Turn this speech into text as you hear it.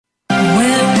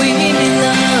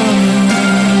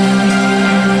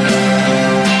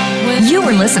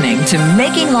listening to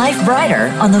Making Life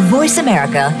Brighter on the Voice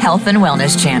America Health and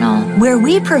Wellness Channel, where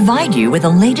we provide you with the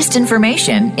latest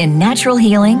information in natural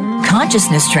healing,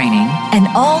 consciousness training, and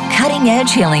all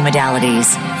cutting-edge healing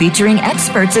modalities, featuring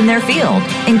experts in their field,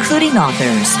 including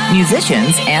authors,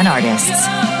 musicians, and artists.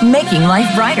 Making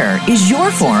Life Brighter is your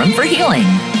forum for healing,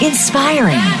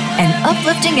 inspiring, and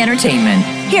uplifting entertainment.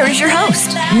 Here is your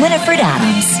host, Winifred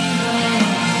Adams.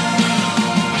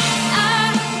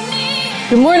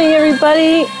 Good morning,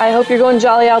 everybody. I hope you're going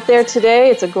jolly out there today.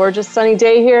 It's a gorgeous sunny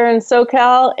day here in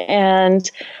SoCal,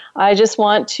 and I just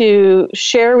want to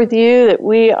share with you that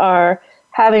we are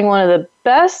having one of the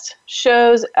best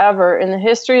shows ever in the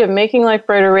history of Making Life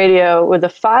Brighter Radio with the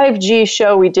 5G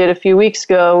show we did a few weeks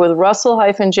ago with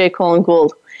Russell-J.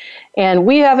 Gould. And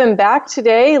we have him back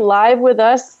today live with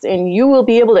us, and you will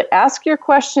be able to ask your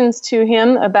questions to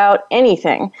him about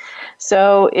anything.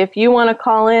 So if you want to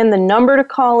call in, the number to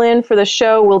call in for the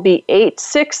show will be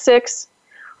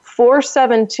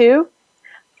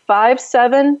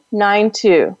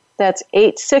 866-472-5792. That's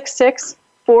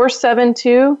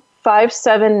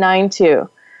 866-472-5792.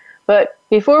 But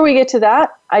before we get to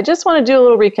that, I just want to do a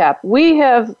little recap. We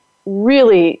have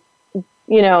really,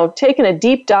 taken a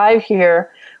deep dive here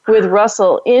with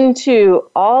Russell into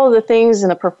all the things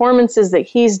and the performances that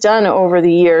he's done over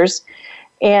the years.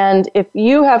 And if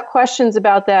you have questions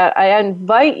about that, I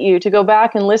invite you to go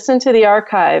back and listen to the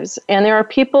archives. And there are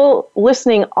people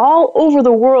listening all over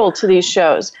the world to these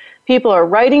shows. People are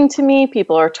writing to me.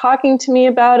 People are talking to me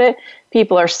about it.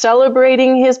 People are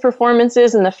celebrating his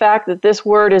performances and the fact that this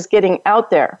word is getting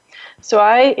out there. So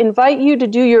I invite you to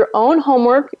do your own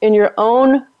homework and your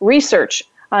own research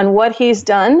on what he's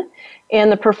done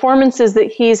and the performances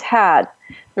that he's had.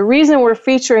 The reason we're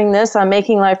featuring this on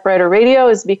Making Life Brighter Radio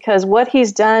is because what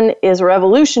he's done is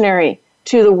revolutionary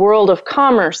to the world of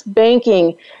commerce,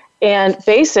 banking, and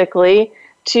basically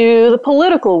to the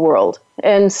political world.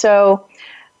 And so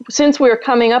since we're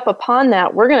coming up upon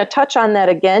that, we're going to touch on that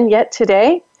again yet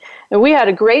today. And we had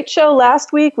a great show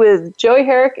last week with Joey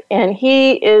Herrick, and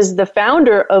he is the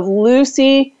founder of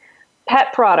Lucy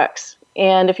Pet Products.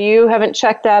 And if you haven't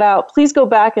checked that out, please go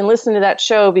back and listen to that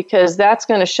show because that's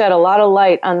going to shed a lot of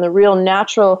light on the real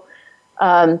natural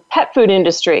pet food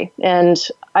industry. And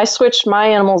I switched my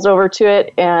animals over to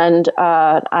it, and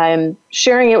I'm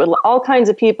sharing it with all kinds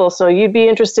of people. So you'd be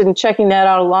interested in checking that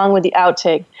out along with the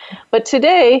outtake. But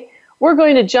today, we're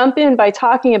going to jump in by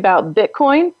talking about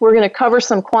Bitcoin. We're going to cover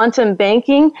some quantum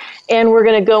banking, and we're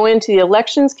going to go into the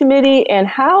elections committee and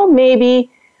how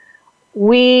maybe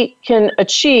we can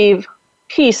achieve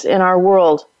peace in our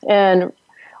world. And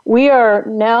we are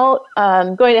now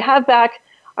going to have back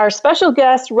our special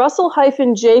guest,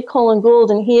 Russell-J.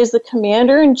 Gould, and he is the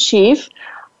Commander-in-Chief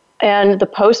and the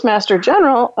Postmaster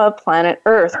General of Planet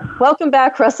Earth. Welcome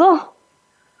back, Russell.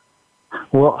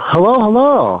 Well,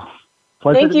 hello.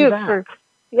 Pleasure thank to you be back.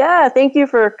 Thank you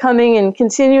for coming and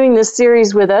continuing this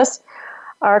series with us.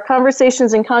 Our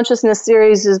Conversations in Consciousness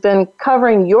series has been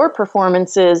covering your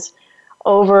performances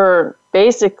over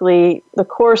basically the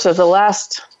course of the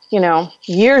last,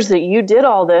 years that you did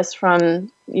all this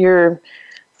from your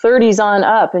 30s on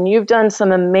up. And you've done some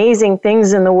amazing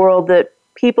things in the world that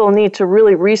people need to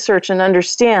really research and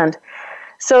understand.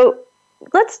 So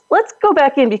let's go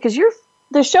back in because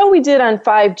the show we did on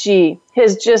 5G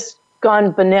has just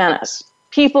gone bananas.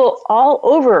 People all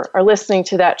over are listening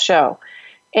to that show.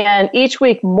 And each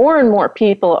week, more and more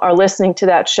people are listening to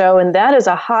that show, and that is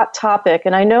a hot topic.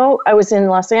 And I know I was in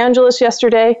Los Angeles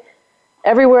yesterday.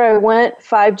 Everywhere I went,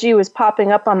 5G was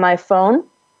popping up on my phone.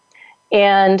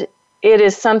 And it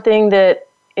is something that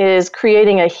is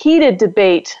creating a heated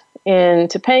debate in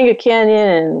Topanga Canyon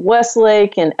and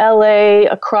Westlake and LA,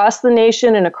 across the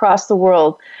nation and across the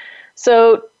world.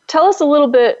 So tell us a little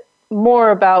bit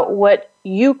more about what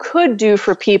you could do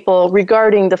for people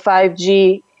regarding the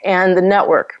 5G and the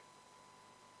network.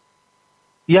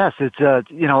 Yes, it's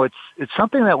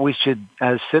something that we should,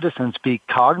 as citizens, be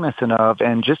cognizant of,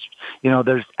 and just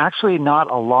there's actually not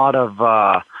a lot of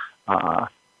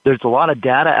there's a lot of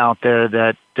data out there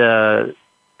that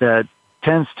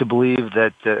tends to believe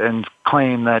that and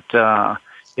claim that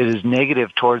it is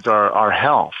negative towards our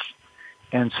health,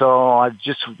 and so I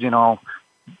just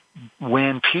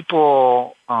when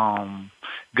people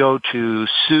go to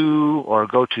sue or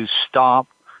go to stop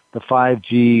the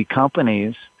 5G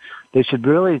companies, they should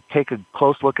really take a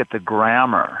close look at the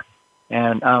grammar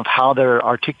and of how they're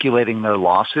articulating their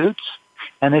lawsuits,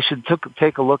 and they should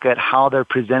take a look at how they're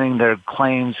presenting their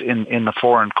claims in the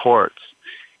foreign courts.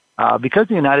 Because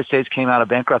the United States came out of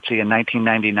bankruptcy in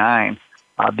 1999,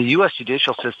 The U.S.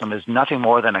 judicial system is nothing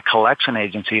more than a collection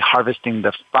agency harvesting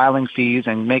the filing fees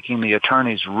and making the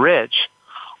attorneys rich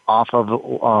off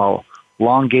of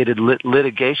elongated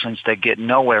litigations that get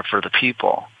nowhere for the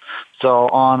people. So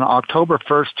on October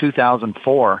 1st,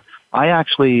 2004, I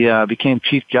actually became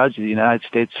Chief Judge of the United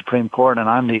States Supreme Court, and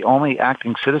I'm the only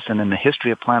acting citizen in the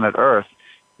history of planet Earth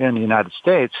here in the United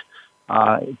States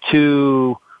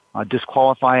to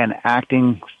disqualify an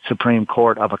acting Supreme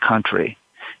Court of a country.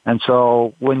 And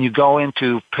so when you go in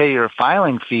to pay your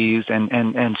filing fees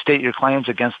and state your claims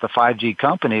against the 5G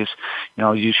companies,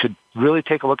 you should really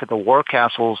take a look at the War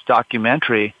Castles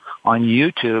documentary on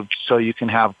YouTube so you can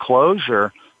have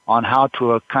closure on how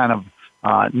to kind of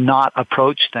not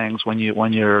approach things when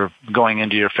you're going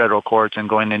into your federal courts and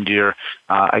going into your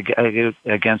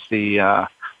against the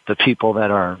people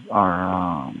that are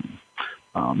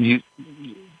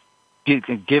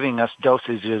giving us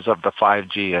dosages of the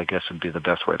 5G, I guess would be the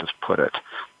best way to put it.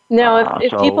 Now,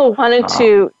 if people wanted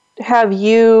to have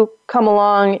you come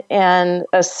along and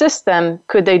assist them,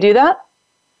 could they do that?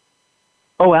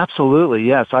 Oh, absolutely,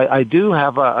 yes. I do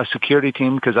have a security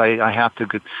team because I have to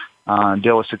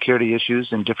deal with security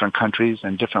issues in different countries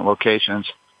and different locations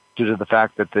due to the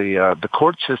fact that the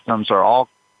court systems are all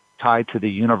tied to the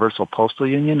Universal Postal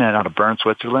Union and out of Bern,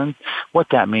 Switzerland. What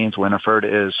that means, Winifred,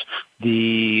 is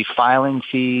the filing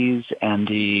fees and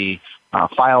the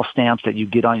file stamps that you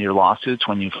get on your lawsuits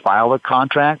when you file a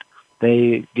contract,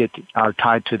 they are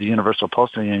tied to the Universal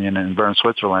Postal Union in Bern,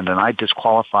 Switzerland, and I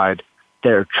disqualified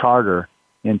their charter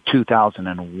in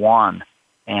 2001,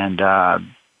 and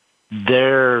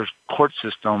their court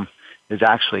system is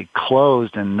actually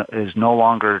closed and is no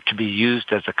longer to be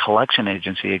used as a collection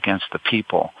agency against the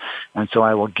people. And so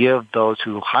I will give those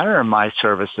who hire my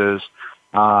services,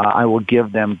 I will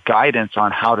give them guidance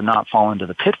on how to not fall into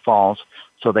the pitfalls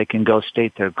so they can go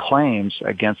state their claims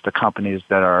against the companies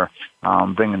that are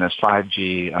bringing this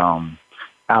 5G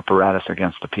apparatus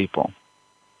against the people.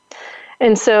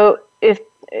 And so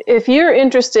if you're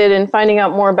interested in finding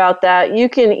out more about that, you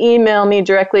can email me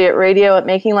directly at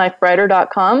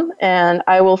radio@makinglifebrighter.com, and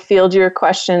I will field your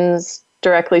questions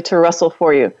directly to Russell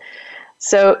for you.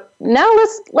 So now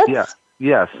let's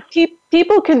yes.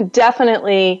 People can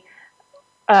definitely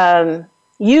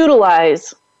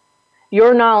utilize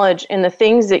your knowledge in the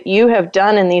things that you have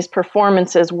done in these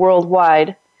performances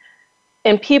worldwide,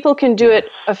 and people can do it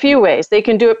a few ways. They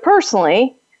can do it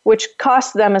personally, which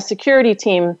costs them a security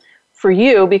team for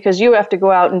you because you have to go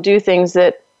out and do things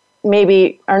that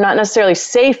maybe are not necessarily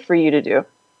safe for you to do.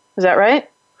 Is that right?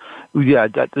 Yeah,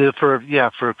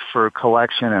 for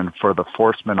collection and for the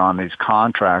enforcement on these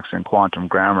contracts in Quantum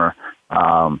Grammar.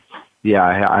 I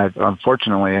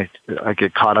unfortunately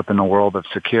get caught up in the world of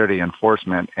security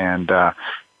enforcement, and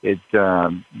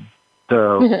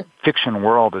the fiction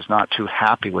world is not too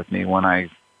happy with me when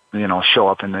I show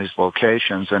up in these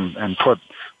locations and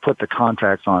put the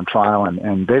contracts on trial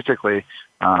and basically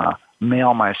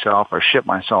mail myself or ship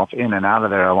myself in and out of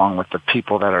there along with the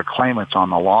people that are claimants on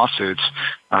the lawsuits.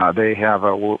 They have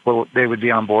they would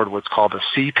be on board what's called a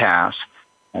C-Pass,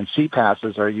 and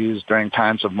C-Passes are used during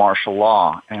times of martial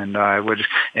law. And I would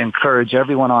encourage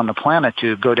everyone on the planet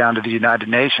to go down to the United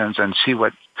Nations and see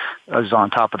what is on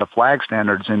top of the flag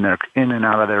standards in and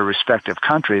out of their respective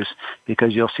countries,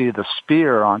 because you'll see the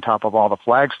spear on top of all the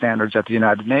flag standards at the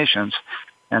United Nations,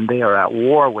 and they are at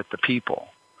war with the people.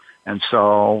 And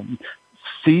so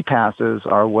C-Passes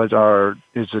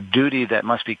is a duty that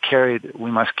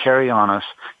we must carry on us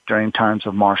during times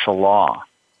of martial law.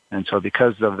 And so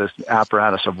because of this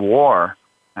apparatus of war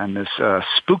and this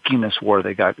spookiness war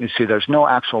they got, you see, there's no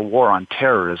actual war on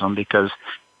terrorism because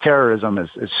terrorism is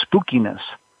spookiness.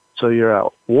 So they're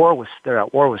at war with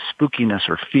spookiness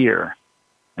or fear.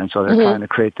 And so they're trying to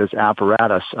create this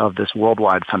apparatus of this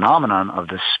worldwide phenomenon of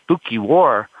this spooky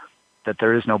war that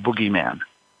there is no boogeyman.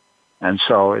 And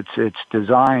so it's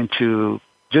designed to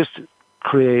just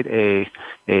create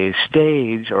a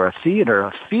stage or a theater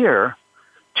of fear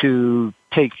to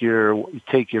take your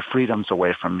freedoms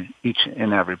away from each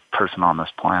and every person on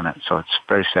this planet. So it's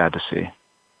very sad to see.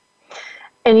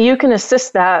 And you can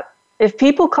assist that. If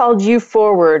people called you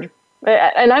forward,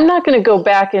 and I'm not going to go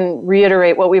back and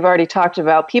reiterate what we've already talked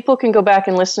about. People can go back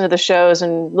and listen to the shows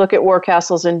and look at War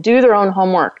Castles and do their own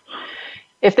homework.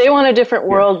 If they want a different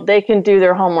world, they can do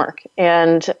their homework.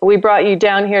 And we brought you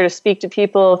down here to speak to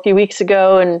people a few weeks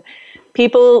ago, and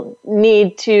people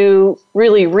need to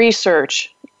really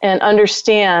research and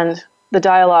understand the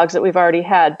dialogues that we've already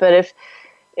had. But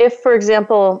if for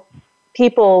example,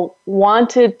 people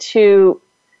wanted to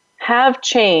have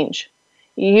change,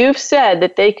 you've said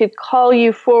that they could call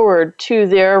you forward to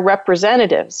their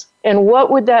representatives. And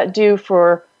what would that do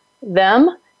for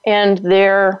them and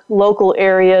their local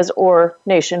areas or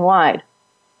nationwide?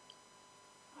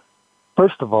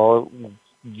 First of all,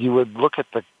 you would look at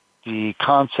the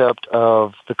concept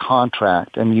of the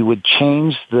contract, and you would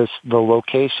change the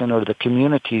location or the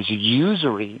community's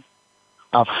usury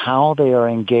of how they are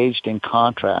engaged in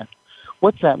contract.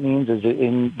 What that means is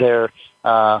in their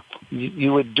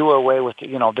you would do away with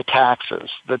the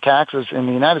taxes. The taxes in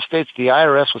the United States, the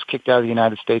IRS was kicked out of the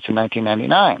United States in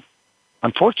 1999.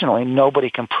 Unfortunately,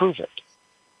 nobody can prove it,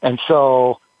 and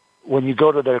so when you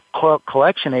go to their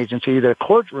collection agency, their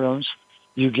courtrooms,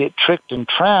 you get tricked and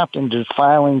trapped into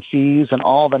filing fees and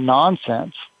all the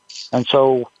nonsense. And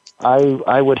so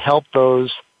I would help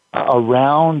those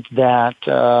around that,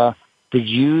 the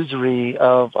usury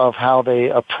of how they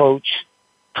approach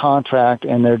contract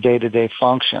and their day-to-day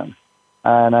function.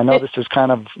 And I know this is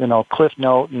kind of, cliff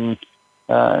note, and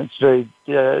it's very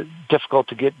difficult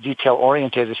to get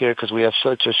detail-orientated here because we have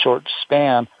such a short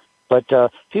span. But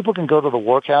people can go to the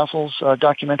Warcastles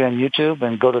documentary on YouTube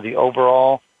and go to the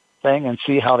overall thing and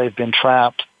see how they've been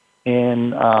trapped in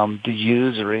the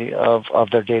usury of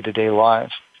their day-to-day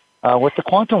lives. With the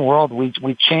quantum world,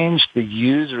 we changed the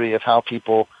usury of how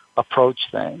people approach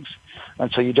things.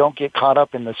 And so you don't get caught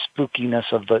up in the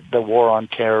spookiness of the war on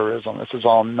terrorism. This is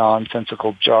all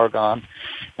nonsensical jargon.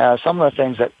 Some of the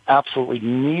things that absolutely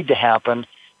need to happen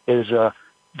is the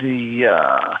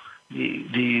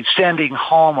sending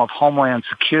home of Homeland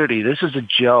Security. This is a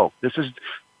joke. This is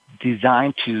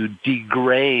designed to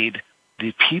degrade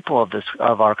the people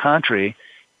of our country,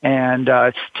 and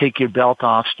take your belt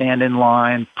off, stand in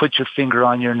line, put your finger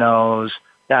on your nose,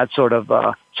 that sort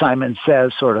of Simon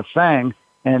Says sort of thing.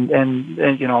 And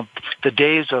the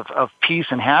days of peace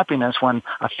and happiness when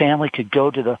a family could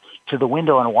go to the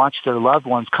window and watch their loved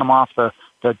ones come off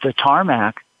the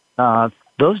tarmac,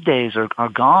 those days are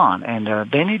gone,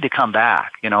 and they need to come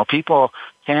back. People,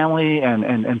 family,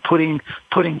 and putting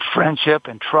friendship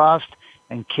and trust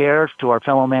and care to our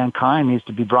fellow mankind needs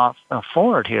to be brought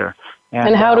forward here.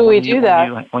 And how do we do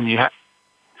that?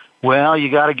 Well, you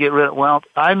got to get rid of. Well,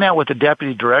 I met with the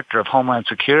Deputy Director of Homeland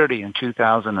Security in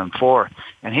 2004,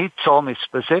 and he told me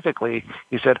specifically,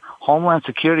 he said, Homeland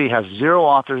Security has zero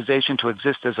authorization to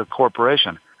exist as a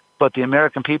corporation, but the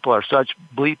American people are such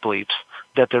bleeps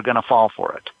that they're going to fall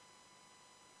for it.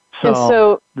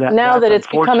 So now that it's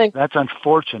becoming... That's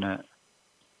unfortunate.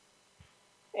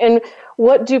 And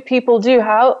what do people do?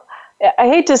 I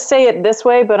hate to say it this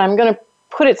way, but I'm going to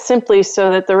put it simply so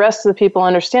that the rest of the people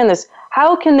understand this.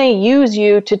 How can they use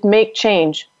you to make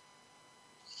change?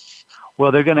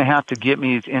 Well, they're going to have to get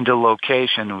me into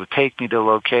location, take me to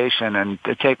location, and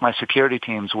take my security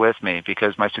teams with me,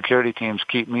 because my security teams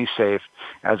keep me safe.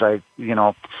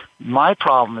 My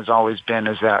problem has always been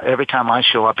is that every time I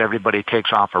show up, everybody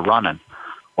takes off or running.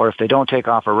 Or if they don't take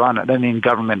off or run, I mean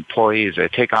government employees, they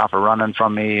take off or running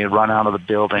from me, run out of the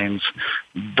buildings,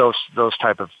 those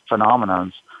type of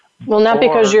phenomenons. Well, not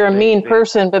because you're a mean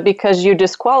person, but because you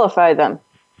disqualify them.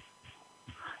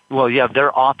 Well, yeah,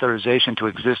 their authorization to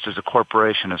exist as a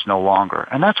corporation is no longer.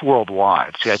 And that's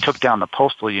worldwide. See, I took down the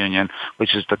Postal Union,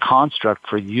 which is the construct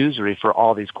for usury for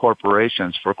all these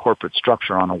corporations for corporate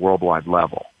structure on a worldwide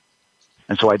level.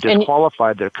 And so I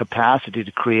disqualified their capacity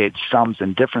to create sums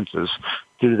and differences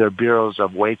through their bureaus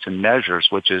of weights and measures,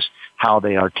 which is how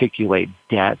they articulate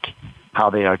debt, how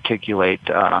they articulate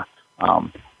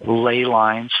ley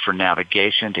lines for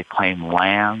navigation to claim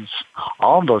lands.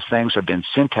 All of those things have been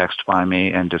syntaxed by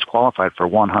me and disqualified for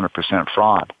 100%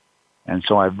 fraud. And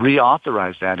so I've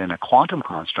reauthorized that in a quantum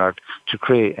construct to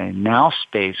create a now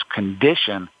space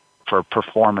condition for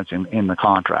performance in the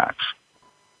contracts.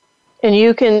 And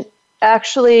you can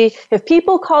actually, if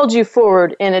people called you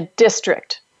forward in a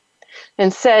district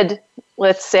and said,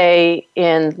 let's say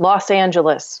in Los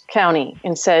Angeles County,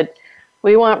 and said,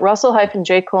 we want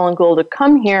Russell-J. Colin Gould to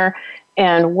come here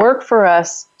and work for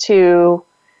us to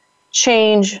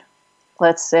change,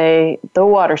 let's say, the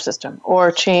water system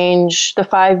or change the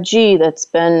 5G that's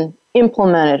been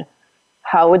implemented.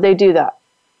 How would they do that?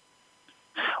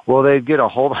 Well, they'd get a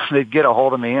hold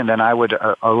of me, and then I would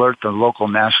alert the local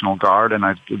National Guard. And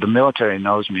the military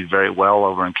knows me very well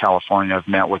over in California. I've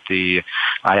met with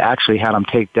I actually had them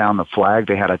take down the flag.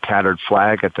 They had a tattered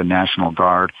flag at the National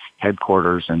Guard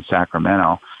headquarters in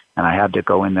Sacramento, and I had to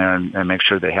go in there and make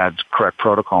sure they had correct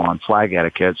protocol on flag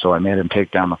etiquette. So I made them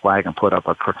take down the flag and put up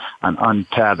an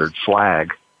untattered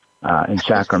flag in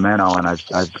Sacramento. And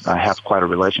I have quite a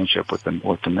relationship with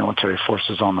the military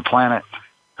forces on the planet,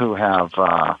 who have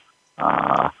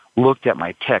looked at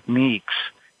my techniques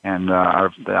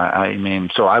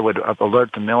And so I would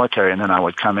alert the military, and then I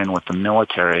would come in with the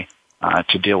military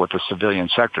to deal with the civilian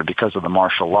sector because of the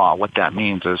martial law. What that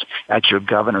means is at your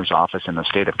governor's office in the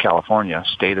state of California,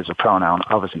 state is a pronoun,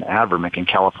 of is an adverb, making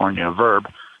California a verb.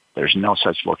 There's no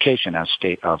such location as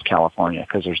state of California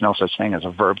because there's no such thing as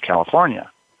a verb California.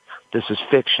 This is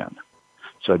fiction.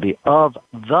 So it'd be of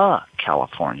the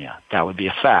California. That would be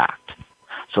a fact.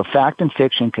 So fact and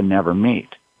fiction can never meet.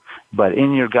 But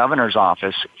in your governor's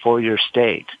office for your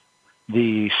state,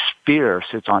 the spear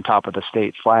sits on top of the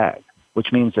state flag,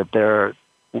 which means that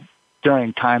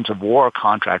during times of war,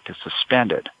 contract is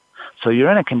suspended. So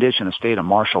you're in a condition, a state of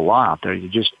martial law out there. You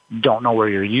just don't know where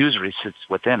your usury sits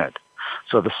within it.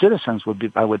 So the citizens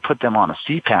I would put them on a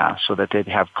C-pass so that they'd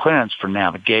have clearance for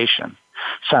navigation.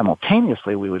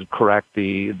 Simultaneously, we would correct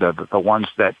the ones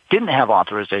that didn't have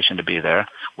authorization to be there,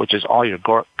 which is all your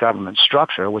government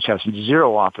structure, which has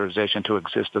zero authorization to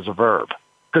exist as a verb,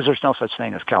 because there's no such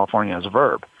thing as California as a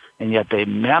verb. And yet they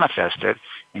manifest it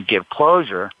and give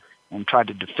closure and try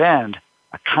to defend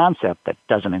a concept that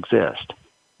doesn't exist.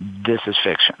 This is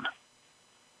fiction.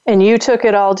 And you took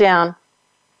it all down.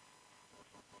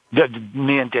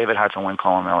 Me and David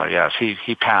Hyphen-Wincole Miller, yes.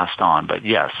 He passed on, but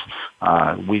yes,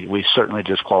 we certainly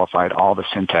disqualified all the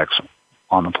syntax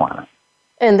on the planet.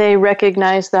 And they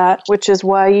recognize that, which is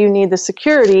why you need the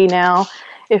security now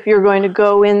if you're going to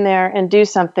go in there and do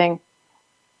something.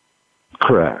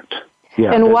 Correct.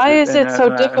 Yeah. And why is it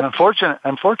so difficult?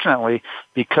 Unfortunately,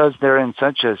 because they're in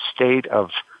such a state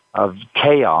of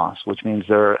chaos, which means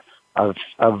they're a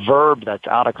verb that's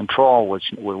out of control with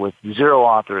zero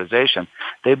authorization,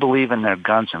 they believe in their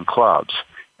guns and clubs.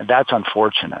 And that's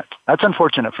unfortunate. That's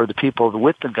unfortunate for the people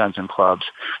with the guns and clubs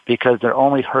because they're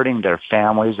only hurting their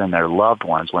families and their loved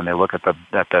ones when they look at the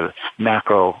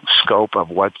macro scope of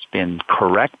what's been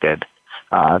corrected.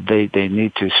 They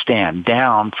need to stand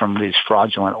down from these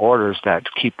fraudulent orders that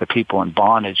keep the people in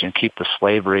bondage and keep the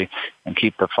slavery and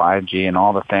keep the 5G and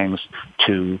all the things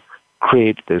to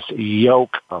create this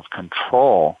yoke of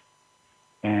control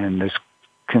and this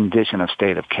condition of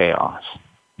state of chaos.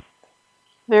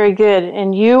 Very good.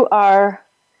 And you are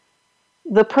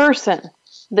the person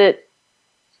that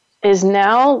is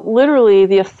now literally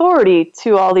the authority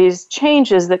to all these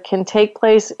changes that can take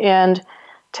place, and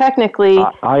technically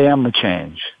I am the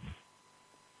change.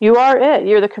 You are it.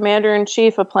 You're the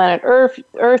commander-in-chief of planet Earth.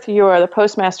 You are the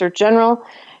postmaster general.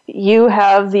 You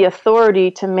have the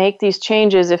authority to make these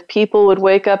changes if people would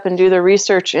wake up and do the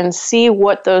research and see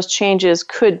what those changes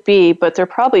could be. But they're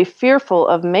probably fearful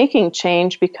of making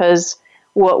change because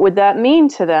what would that mean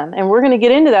to them? And we're going to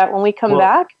get into that when we come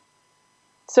back.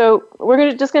 So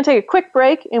we're just going to take a quick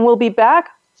break, and we'll be back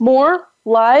more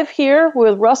live here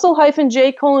with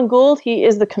Russell-J. Gould. He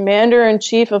is the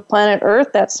commander-in-chief of planet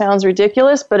Earth. That sounds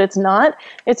ridiculous, but it's not.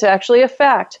 It's actually a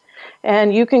fact.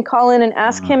 And you can call in and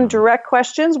ask him direct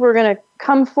questions. We're going to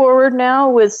come forward now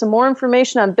with some more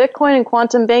information on Bitcoin and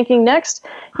quantum banking next.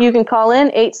 You can call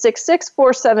in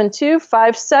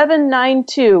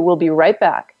 866-472-5792. We'll be right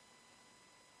back.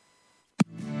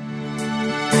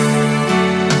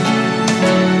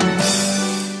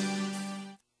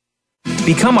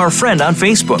 Become our friend on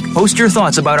Facebook. Post your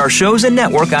thoughts about our shows and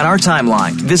network on our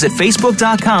timeline. Visit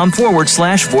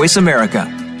facebook.com/Voice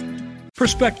America.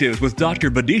 Perspectives with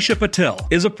Dr. Vidisha Patel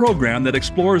is a program that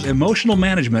explores emotional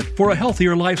management for a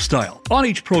healthier lifestyle. On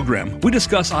each program, we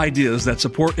discuss ideas that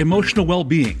support emotional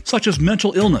well-being, such as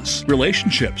mental illness,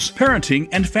 relationships, parenting,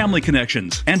 and family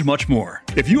connections, and much more.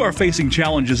 If you are facing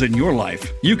challenges in your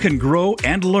life, you can grow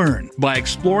and learn by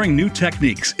exploring new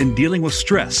techniques in dealing with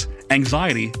stress,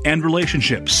 anxiety, and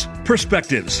relationships.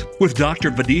 Perspectives with Dr.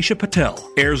 Vidisha Patel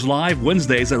airs live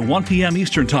Wednesdays at 1 p.m.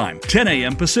 Eastern Time, 10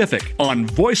 a.m. Pacific on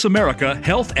Voice America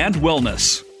Health and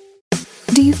Wellness.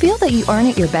 Do you feel that you aren't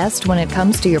at your best when it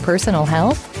comes to your personal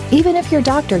health? Even if your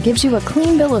doctor gives you a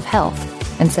clean bill of health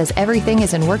and says everything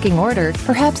is in working order,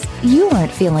 perhaps you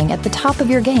aren't feeling at the top of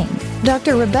your game.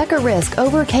 Dr. Rebecca Risk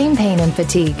overcame pain and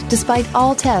fatigue despite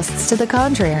all tests to the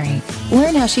contrary.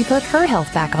 Learn how she put her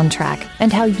health back on track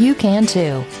and how you can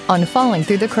too on Falling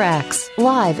Through the Cracks,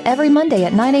 live every Monday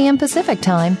at 9 a.m. Pacific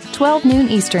Time, 12 noon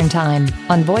Eastern Time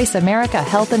on Voice America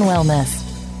Health and Wellness.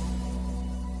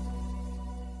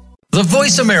 The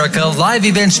Voice America Live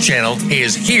Events channel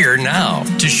is here now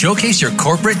to showcase your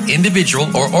corporate, individual,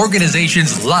 or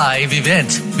organization's live event.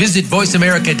 Visit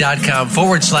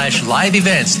voiceamerica.com/live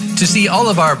events to see all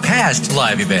of our past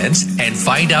live events and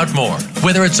find out more.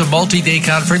 Whether it's a multi-day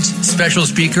conference, special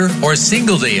speaker, or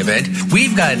single-day event,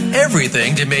 we've got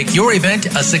everything to make your event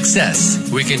a success.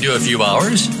 We can do a few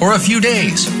hours or a few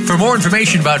days. For more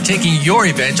information about taking your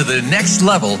event to the next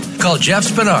level, call Jeff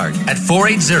Spinard at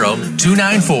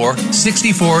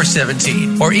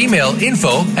 480-294-6417 or email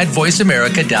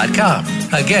info@voiceamerica.com.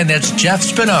 Again, that's Jeff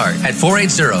Spinard at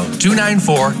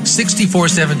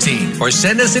 480-294-6417 or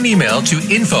send us an email to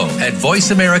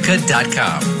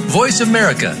info@voiceamerica.com. Voice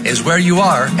America is where you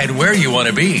are and where you want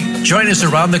to be. Join us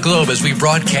around the globe as we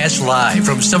broadcast live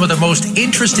from some of the most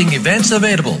interesting events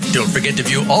available. Don't forget to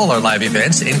view all our live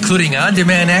events, including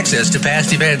on-demand access to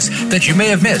past events that you may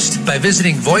have missed by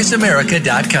visiting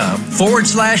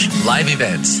voiceamerica.com/live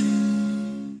events.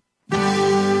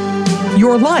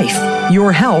 Your life,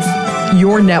 your health,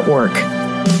 your network.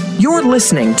 You're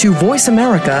listening to Voice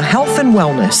America Health and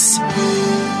Wellness.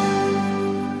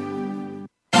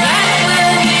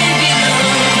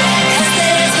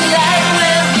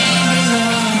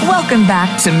 Welcome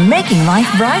back to Making Life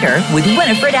Brighter with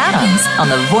Winifred Adams on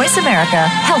the Voice America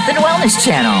Health and Wellness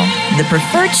Channel, the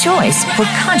preferred choice for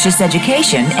conscious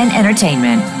education and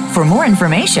entertainment. For more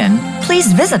information,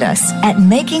 please visit us at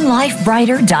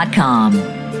makinglifebrighter.com.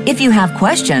 If you have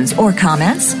questions or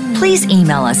comments, please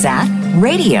email us at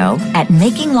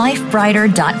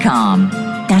radio@makinglifebrighter.com.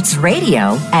 That's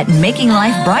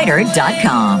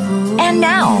radio@makinglifebrighter.com. And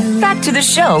now, back to the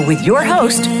show with your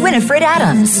host, Winifred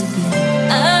Adams.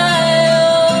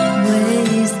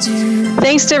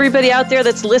 Thanks to everybody out there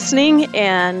that's listening,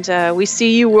 and we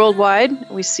see you worldwide.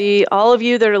 We see all of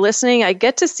you that are listening. I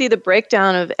get to see the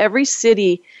breakdown of every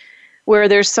city where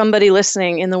there's somebody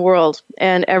listening in the world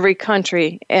and every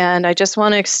country. And I just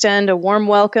want to extend a warm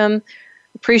welcome.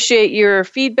 Appreciate your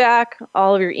feedback,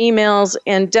 all of your emails,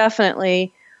 and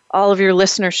definitely all of your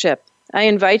listenership. I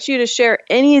invite you to share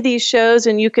any of these shows,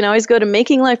 and you can always go to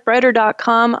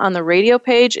makinglifebrighter.com on the radio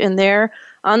page, and there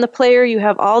on the player you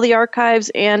have all the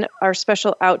archives and our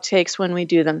special outtakes when we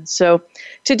do them. So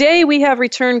today we have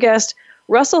return guest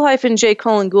Russell-J.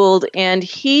 Colin Gould, and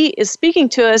he is speaking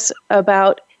to us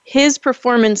about his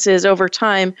performances over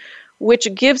time,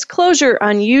 which gives closure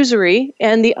on usury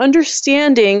and the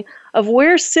understanding of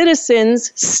where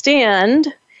citizens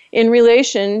stand in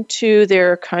relation to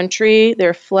their country,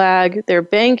 their flag, their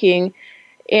banking,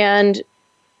 and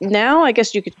now I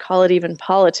guess you could call it even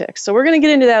politics. So we're going to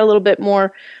get into that a little bit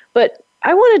more. But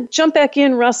I want to jump back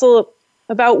in, Russell,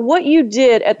 about what you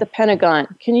did at the Pentagon.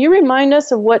 Can you remind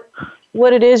us of what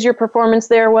it is your performance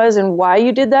there was and why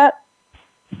you did that?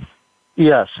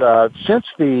 Yes, since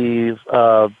the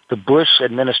Bush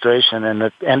administration and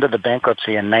the end of the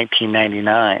bankruptcy in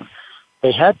 1999,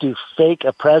 they had to fake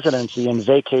a presidency and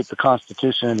vacate the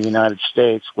Constitution of the United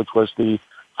States, which was the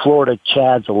Florida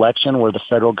Chad's election, where the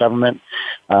federal government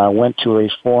went to a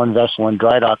foreign vessel in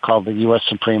dry dock called the U.S.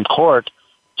 Supreme Court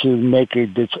to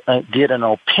get an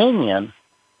opinion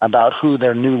about who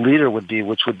their new leader would be,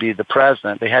 which would be the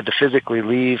president. They had to physically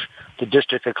leave the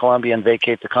District of Columbia and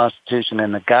vacate the Constitution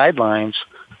and the guidelines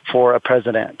for a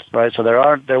president, right? So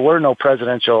there were no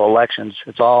presidential elections.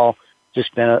 It's all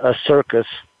just been a circus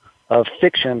of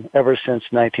fiction ever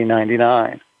since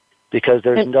 1999, because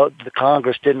the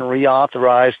Congress didn't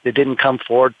reauthorize, they didn't come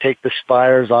forward, take the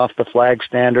spires off the flag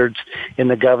standards in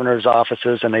the governor's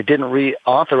offices, and they didn't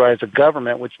reauthorize the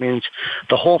government, which means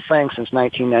the whole thing since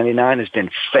 1999 has been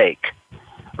fake,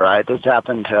 right? This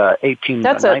happened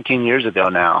 19 years ago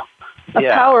now. A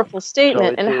powerful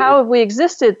statement. So how have we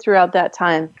existed throughout that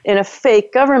time in a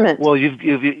fake government? Well, you've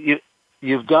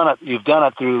done it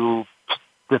through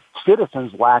the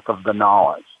citizens' lack of the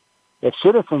knowledge. If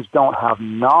citizens don't have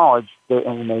knowledge,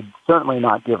 and they're certainly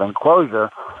not given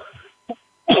closure,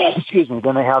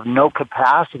 then they have no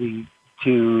capacity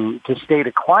to state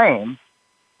a claim,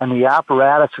 and the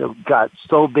apparatus got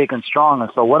so big and strong. And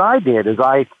so what I did is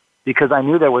because I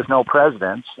knew there was no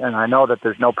presidents, and I know that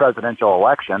there's no presidential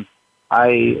election,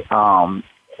 I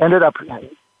ended up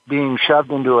being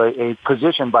shoved into a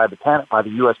position by the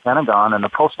U.S. Pentagon and the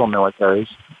postal militaries.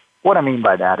 What I mean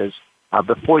by that is,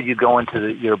 before you go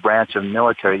into your branch of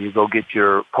military, you go get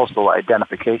your postal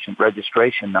identification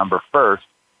registration number first,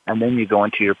 and then you go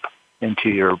into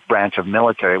your branch of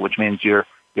military, which means you're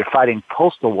fighting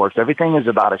postal wars. Everything is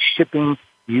about shipping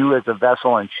you as a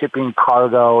vessel and shipping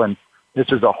cargo, and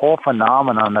this is a whole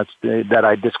phenomenon that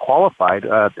I disqualified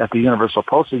at the Universal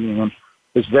Postal Union,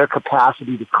 is their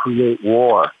capacity to create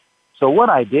war. So what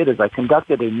I did is I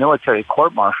conducted a military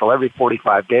court-martial every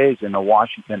 45 days in the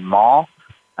Washington Mall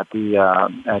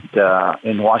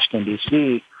in Washington,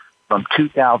 D.C. from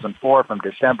 2004, from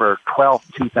December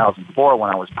 12th, 2004, when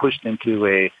I was pushed into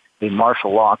a the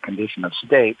martial law condition of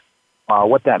state.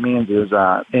 What that means is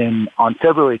on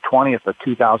February 20th of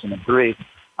 2003,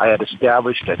 I had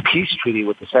established a peace treaty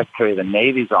with the Secretary of the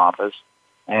Navy's office,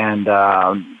 and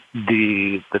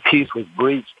the peace was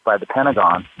breached by the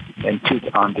Pentagon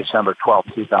on December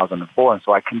 12th, 2004. And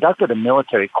so I conducted a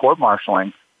military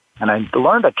court-martialing, and I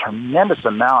learned a tremendous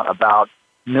amount about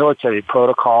military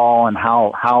protocol and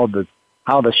how the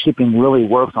shipping really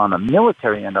works on the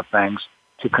military end of things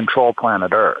to control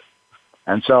planet Earth.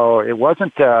 And so it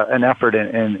wasn't an effort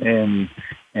in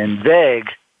vague.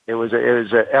 It was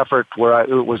an effort where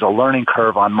it was a learning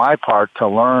curve on my part to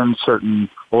learn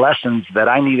certain lessons that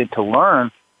I needed to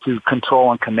learn to control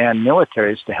and command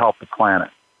militaries to help the planet.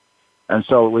 And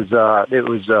so it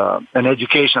was an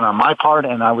education on my part,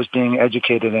 and I was being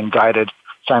educated and guided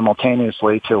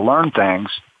simultaneously to learn things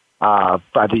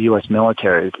by the U.S.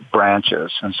 military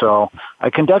branches. And so I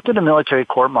conducted a military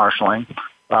court-martialing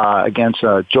against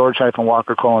George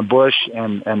Walker Colin Bush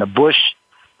and the Bush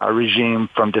regime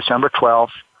from December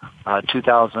 12th,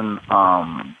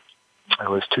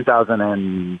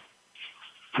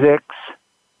 2006.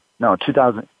 No,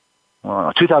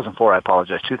 2004. I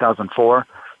apologize. 2004,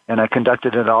 and I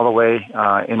conducted it all the way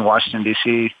in Washington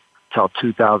D.C. till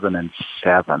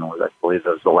 2007. I believe that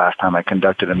was the last time I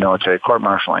conducted a military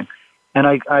court-martialing. And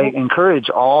I encourage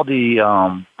all the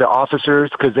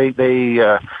officers, because they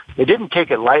didn't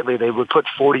take it lightly. They would put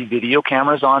 40 video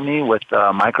cameras on me with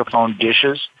microphone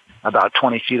dishes about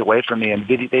 20 feet away from me, and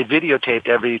they videotaped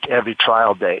every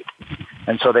trial date.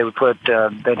 And so they would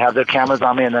they'd have their cameras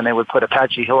on me, and then they would put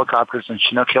Apache helicopters and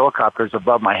Chinook helicopters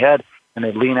above my head, and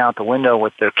they'd lean out the window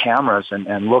with their cameras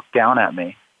and look down at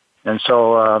me. And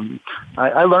so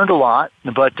I learned a lot,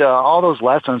 but all those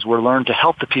lessons were learned to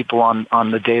help the people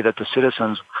on the day that the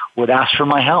citizens would ask for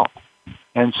my help.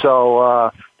 And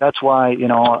so that's why,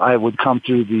 I would come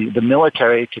through the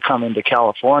military to come into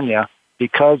California,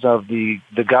 because of the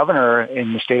governor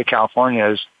in the state of California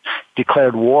has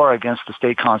declared war against the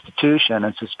state constitution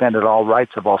and suspended all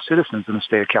rights of all citizens in the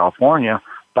state of California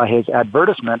by his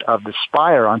advertisement of the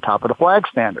spire on top of the flag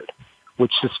standard,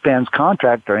 which suspends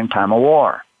contract during time of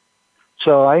war.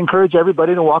 So I encourage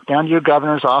everybody to walk down to your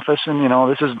governor's office, and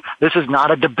this is not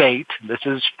a debate. This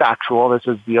is factual. This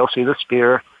is, you'll see the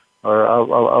spear,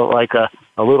 or like a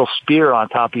little spear on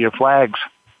top of your flags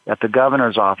at the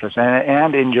governor's office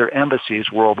and in your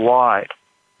embassies worldwide,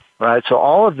 right? So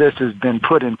all of this has been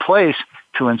put in place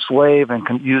to enslave and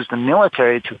use the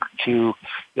military to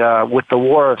with the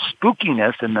war of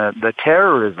spookiness and the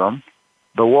terrorism,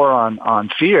 the war on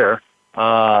fear,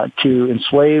 to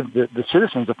enslave the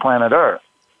citizens of planet Earth.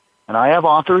 And I have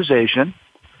authorization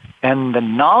and the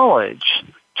knowledge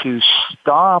to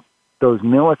stop those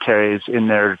militaries in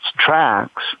their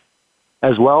tracks,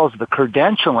 as well as the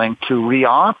credentialing to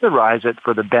reauthorize it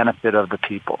for the benefit of the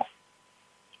people.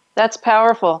 That's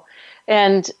powerful.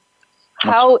 And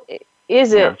how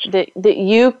is it that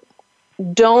you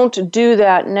don't do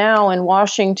that now in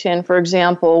Washington, for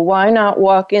example? Why not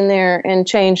walk in there and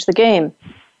change the game?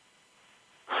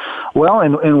 Well,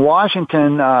 in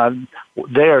Washington,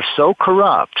 they are so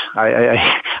corrupt.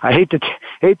 I hate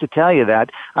to tell you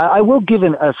that. I will give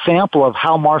a sample of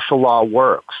how martial law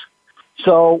works.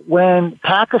 So when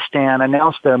Pakistan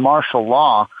announced their martial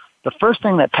law, the first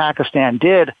thing that Pakistan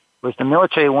did was the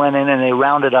military went in and they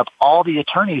rounded up all the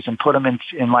attorneys and put them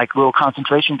in like little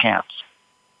concentration camps.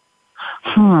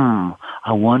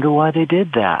 I wonder why they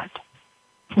did that.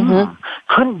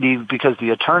 Couldn't be because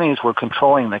the attorneys were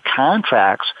controlling the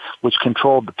contracts, which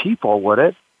controlled the people, would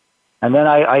it? And then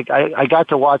I got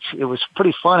to watch, it was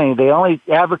pretty funny. They only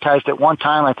advertised it one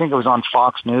time. I think it was on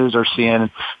Fox News or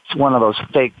CNN. It's one of those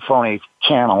fake, phony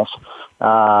channels.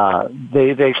 The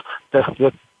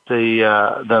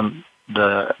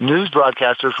news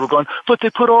broadcasters were going, but they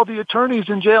put all the attorneys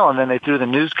in jail, and then they threw the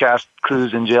newscast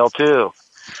crews in jail too.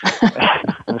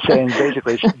 And saying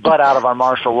basically, butt out of our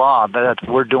martial law. That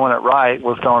we're doing it right.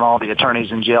 We're throwing all the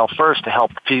attorneys in jail first to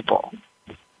help the people.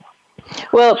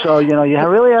 Well, so you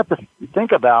really have to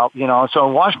think about So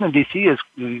Washington D.C. is,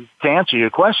 to answer your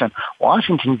question,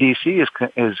 Washington D.C.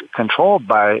 is controlled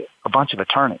by a bunch of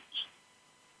attorneys,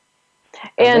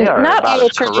 and not all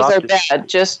attorneys are bad.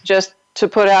 Just to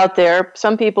put out there,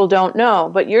 some people don't know,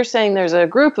 but you're saying there's a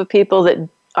group of people that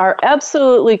are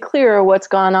absolutely clear what's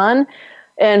gone on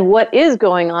and what is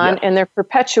going on, and they're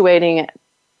perpetuating it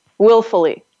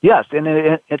willfully. Yes, and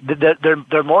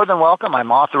they're more than welcome.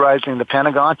 I'm authorizing the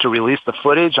Pentagon to release the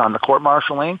footage on the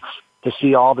court-martialing to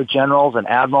see all the generals and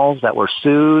admirals that were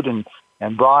sued and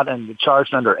brought and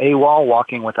charged under AWOL,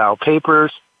 walking without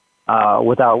papers,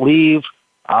 without leave.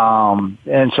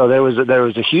 And so there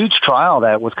was a huge trial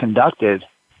that was conducted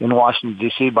in Washington,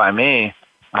 D.C. by me.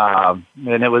 And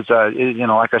it was,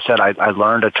 like I said, I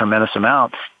learned a tremendous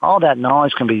amount. All that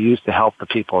knowledge can be used to help the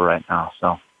people right now.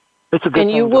 So it's a good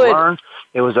thing to learn.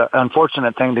 It was an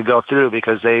unfortunate thing to go through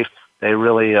because they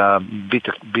really beat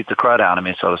the crud out of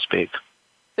me, so to speak.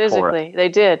 Physically, they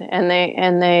did, and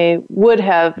they would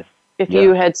have if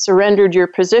you had surrendered your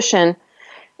position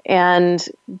and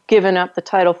given up the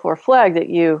Title IV flag that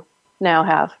you now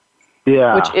have.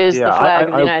 Yeah, which is the flag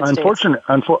of the United States.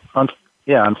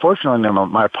 Unfortunately,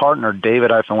 my partner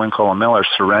David Winkle Miller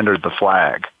surrendered the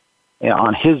flag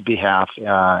on his behalf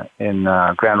in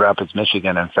Grand Rapids,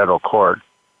 Michigan, in federal court,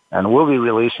 and we'll be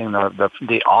releasing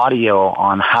the audio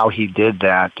on how he did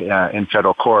that in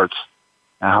federal courts,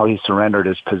 and how he surrendered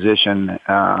his position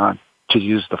to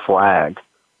use the flag.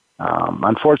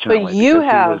 Unfortunately, but you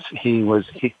have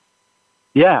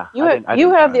you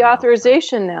have the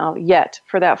authorization now yet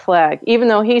for that flag, even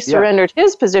though he surrendered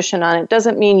his position on it.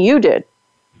 Doesn't mean you did.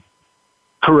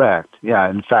 Correct. Yeah.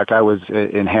 In fact, I was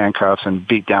in handcuffs and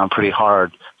beat down pretty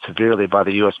hard, severely by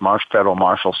the U.S. Federal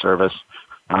Marshal Service.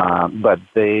 But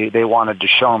they wanted to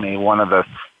show me one of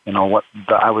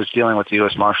I was dealing with the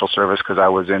U.S. Marshal Service because I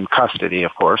was in custody,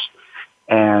 of course,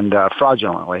 and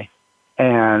fraudulently.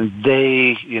 And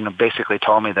they, basically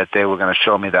told me that they were going to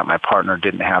show me that my partner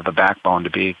didn't have the backbone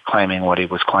to be claiming what he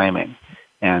was claiming.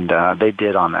 And they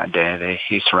did on that day.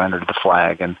 He surrendered the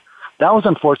flag. And that was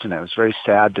unfortunate. It was very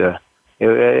sad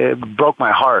it broke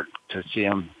my heart to see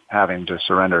him having to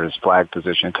surrender his flag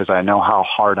position because I know how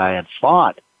hard I had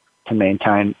fought to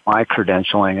maintain my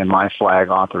credentialing and my flag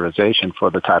authorization for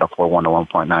the Title IV 1 to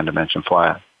 1.9 dimension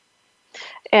flag.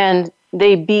 And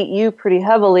they beat you pretty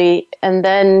heavily, and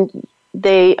then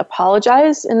they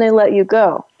apologize and they let you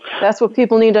go. That's what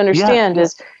people need to understand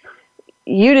is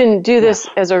you didn't do this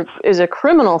as a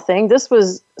criminal thing. This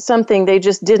was something they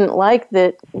just didn't like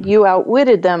that you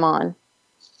outwitted them on.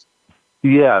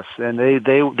 Yes, and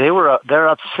they're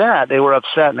upset. They were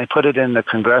upset, and they put it in the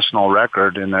congressional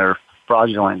record in their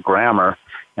fraudulent grammar.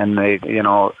 And they,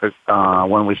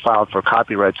 when we filed for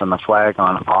copyrights on the flag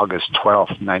on August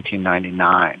 12th,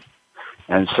 1999.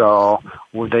 And so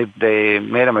they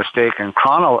made a mistake and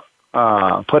put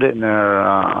it in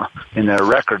their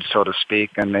record, so to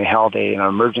speak, and they held an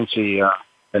emergency.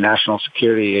 The National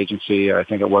Security Agency, I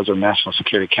think it was, or National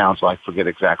Security Council. I forget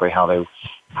exactly how they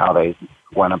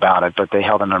went about it, but they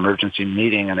held an emergency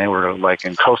meeting, and they were like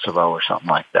in Kosovo or something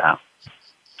like that.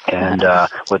 And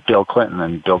with Bill Clinton,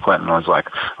 and Bill Clinton was like,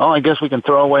 "Oh, I guess we can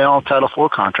throw away all Title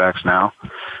IV contracts now."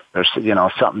 There's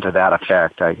something to that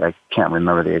effect. I can't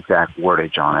remember the exact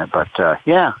wordage on it, but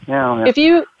If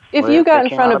you got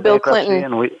in front of Bill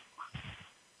Clinton,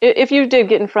 if you did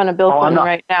get in front of Bill Clinton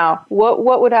right now,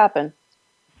 what would happen?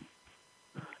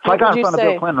 If I got in front of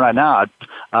Bill Clinton right now,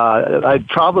 I'd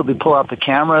probably pull out the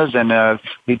cameras and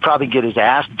he'd probably get his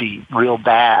ass beat real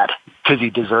bad because he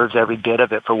deserves every bit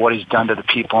of it for what he's done to the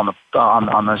people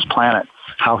on this planet.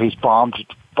 How he's bombed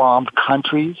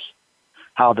countries,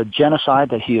 how the genocide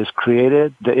that he has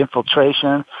created, the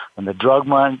infiltration and the drugs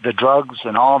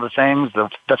and all the things,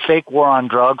 the fake war on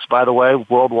drugs, by the way,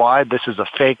 worldwide. This is a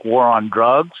fake war on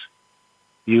drugs.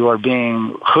 You are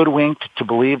being hoodwinked to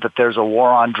believe that there's a war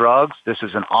on drugs. This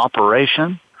is an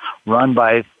operation run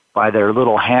by their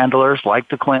little handlers like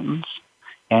the Clintons.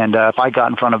 And if I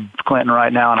got in front of Clinton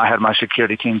right now and I had my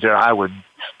security teams there, I would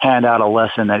hand out a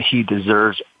lesson that he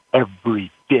deserves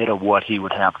every bit of what he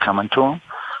would have coming to him.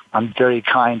 I'm a very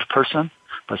kind person,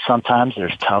 but sometimes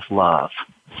there's tough love.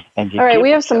 And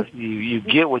you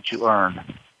get what you earn.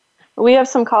 We have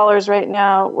some callers right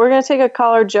now. We're going to take a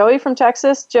caller, Joey from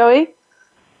Texas. Joey?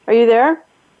 Are you there?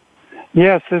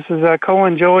 Yes, this is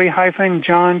Colin Joey -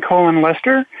 John Colin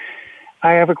Lester.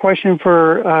 I have a question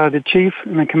for the chief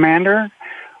and the commander.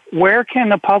 Where can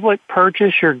the public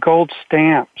purchase your gold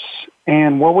stamps?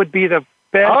 And what would be the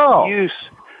best use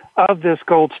of this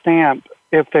gold stamp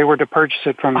if they were to purchase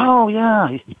it from you? Oh,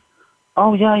 yeah.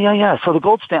 So the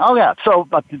gold stamp. Oh, yeah. So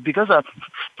because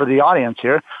for the audience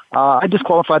here, I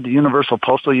disqualified the Universal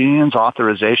Postal Union's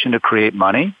authorization to create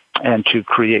money and to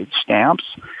create stamps.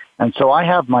 And so I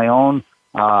have my own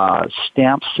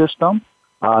stamp system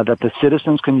that the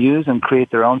citizens can use and create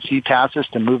their own C-passes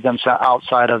to move them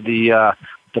outside of the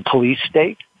police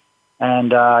state.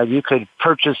 And you could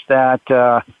purchase that.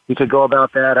 You could go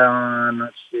about that on,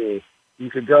 let's see, you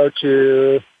could go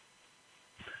to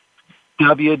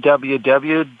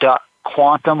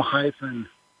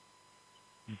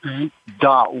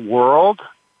www.quantum-bank.world,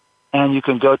 and you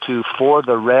can go to for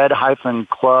the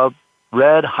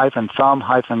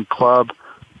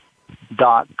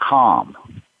red-thumb-club.com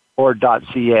or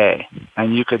 .ca,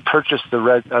 and you could purchase the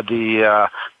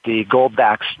the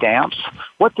gold-backed stamps.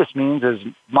 What this means is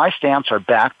my stamps are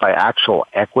backed by actual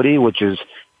equity, which is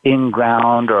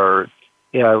in-ground or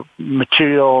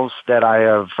materials that I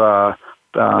have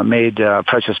made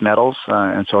precious metals.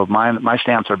 And so my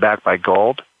stamps are backed by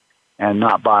gold and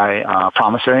not by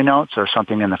promissory notes or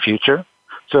something in the future.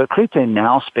 So it creates a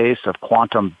now space of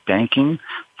quantum banking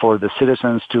for the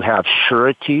citizens to have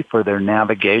surety for their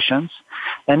navigations,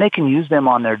 and they can use them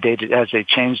on their as they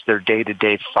change their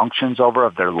day-to-day functions over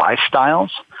of their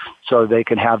lifestyles. So they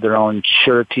can have their own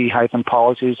surety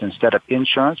policies instead of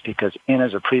insurance, because in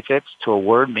as a prefix to a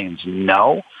word means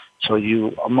no. So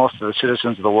most of the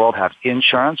citizens of the world have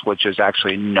insurance, which is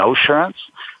actually no surance.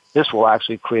 This will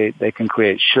actually they can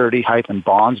create surety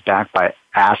bonds backed by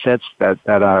assets that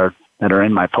are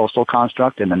in my postal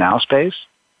construct in the now space.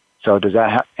 So does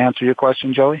that answer your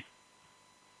question, Joey?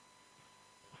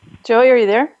 Joey, are you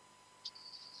there?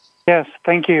 Yes,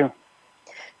 thank you.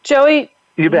 Joey,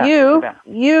 you bet.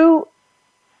 You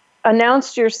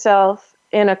announced yourself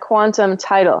in a quantum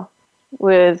title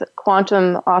with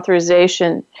quantum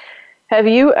authorization. Have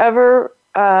you ever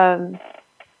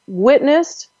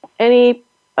witnessed any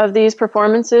of these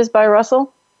performances by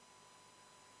Russell?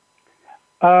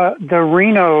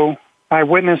 I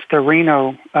witnessed the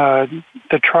Reno,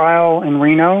 the trial in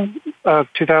Reno of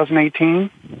 2018.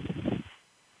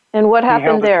 And what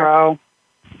happened there? Trial,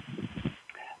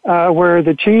 where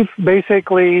the chief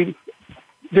basically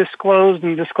disclosed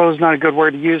not a good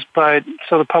word to use, but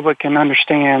so the public can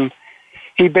understand,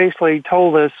 he basically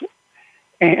told us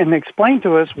and explained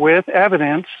to us with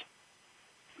evidence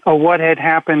of what had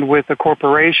happened with the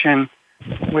corporation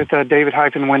with David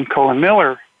Wynn Cullen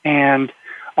Miller. And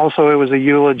also, it was a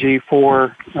eulogy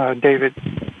for David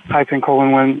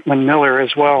Cullen Wynn Miller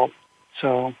as well.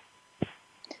 So,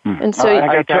 and so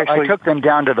I took them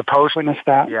down to the post. Witnessed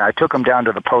that? Yeah, I took them down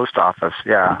to the post office.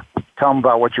 Yeah, tell them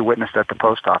about what you witnessed at the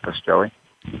post office, Joey.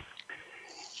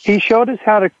 He showed us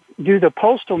how to do the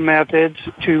postal methods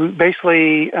to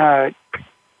basically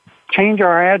change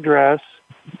our address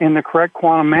in the correct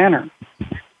quantum manner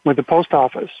with the post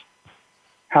office.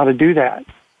 How to do that.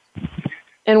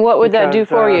 And what would that do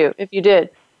for you if you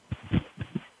did?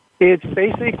 It's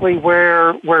basically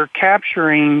where we're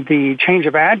capturing the change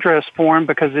of address form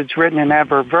because it's written in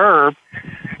adverb verb.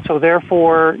 So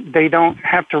therefore, they don't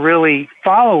have to really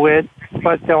follow it,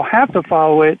 but they'll have to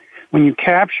follow it when you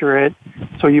capture it.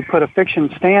 So you put a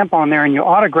fiction stamp on there and you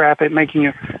autograph it, making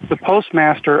you the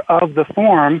postmaster of the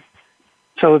form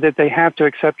so that they have to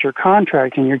accept your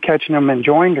contract, and you're catching them in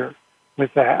joinder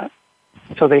with that.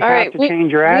 So they have to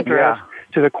change your address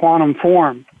to the quantum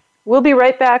form. We'll be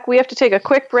right back. We have to take a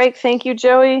quick break. Thank you,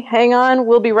 Joey. Hang on.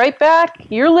 We'll be right back.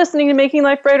 You're listening to Making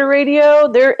Life Brighter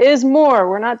Radio. There is more.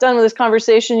 We're not done with this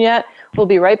conversation yet. We'll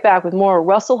be right back with more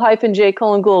Russell-J.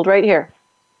 Cullen Gould right here.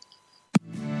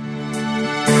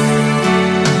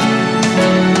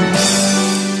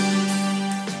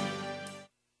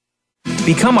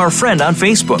 Become our friend on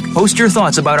Facebook. Post your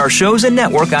thoughts about our shows and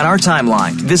network on our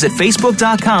timeline. Visit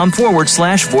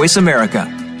Facebook.com/Voice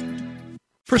America.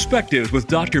 Perspectives with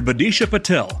Dr. Badisha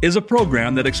Patel is a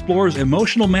program that explores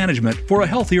emotional management for a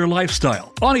healthier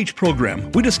lifestyle. On each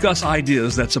program, we discuss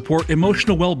ideas that support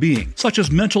emotional well-being, such as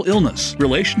mental illness,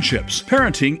 relationships,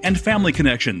 parenting, and family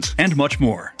connections, and much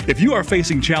more. If you are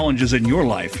facing challenges in your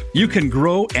life, you can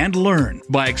grow and learn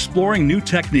by exploring new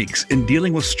techniques in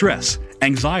dealing with stress,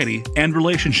 anxiety, and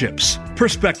relationships.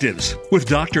 Perspectives with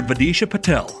Dr. Badisha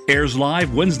Patel airs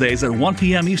live Wednesdays at 1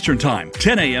 p.m. Eastern Time,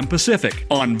 10 a.m. Pacific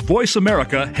on Voice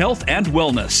America Health and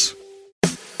Wellness.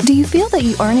 Do you feel that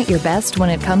you aren't at your best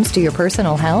when it comes to your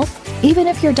personal health? Even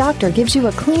if your doctor gives you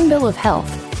a clean bill of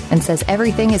health and says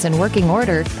everything is in working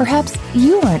order, perhaps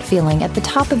you aren't feeling at the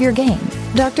top of your game.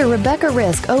 Dr. Rebecca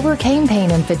Risk overcame pain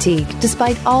and fatigue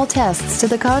despite all tests to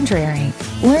the contrary.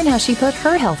 Learn how she put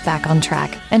her health back on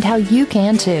track and how you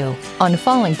can too on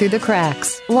Falling Through the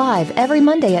Cracks, live every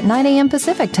Monday at 9 a.m.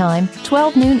 Pacific Time,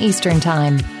 12 noon Eastern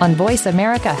Time on Voice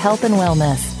America Health and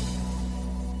Wellness.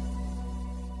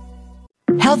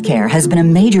 Healthcare has been a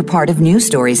major part of news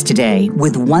stories today,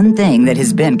 with one thing that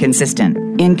has been consistent: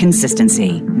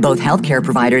 inconsistency. Both healthcare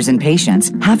providers and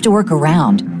patients have to work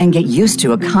around and get used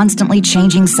to a constantly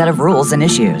changing set of rules and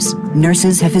issues.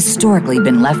 Nurses have historically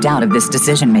been left out of this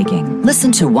decision-making.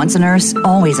 Listen to Once a Nurse,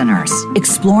 Always a Nurse,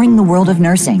 exploring the world of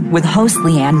nursing with host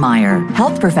Leanne Meyer.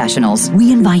 Health professionals,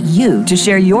 we invite you to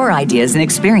share your ideas and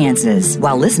experiences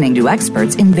while listening to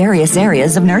experts in various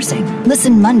areas of nursing.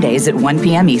 Listen Mondays at 1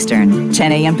 p.m. Eastern,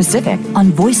 10 a.m. Pacific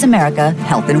on Voice America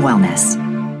Health and Wellness.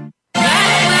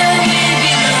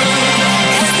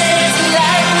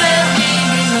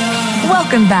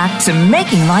 Welcome back to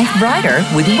Making Life Brighter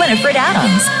with Winifred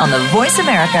Adams on the Voice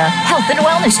America Health and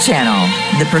Wellness Channel,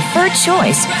 the preferred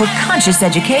choice for conscious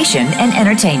education and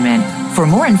entertainment. For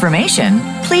more information,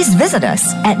 please visit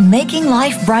us at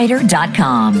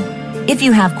makinglifebrighter.com. If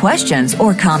you have questions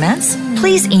or comments,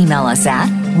 please email us at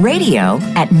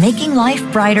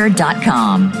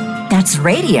radio@makinglifebrighter.com. That's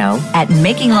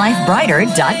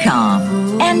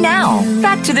radio@makinglifebrighter.com. And now,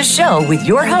 back to the show with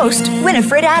your host,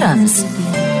 Winifred Adams.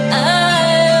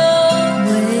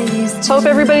 Hope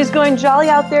everybody's going jolly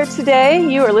out there today.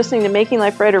 You are listening to Making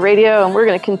Life Brighter Radio, and we're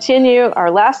going to continue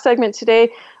our last segment today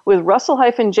with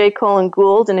Russell-J.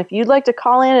 Gould. And if you'd like to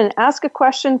call in and ask a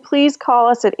question, please call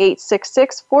us at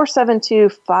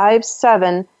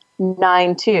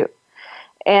 866-472-5792.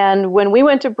 And when we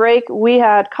went to break, we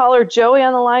had caller Joey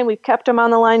on the line. We kept him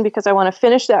on the line because I want to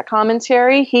finish that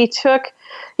commentary. He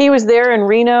was there in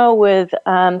Reno with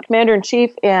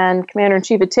Commander-in-Chief, and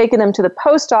Commander-in-Chief had taken them to the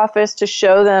post office to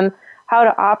show them how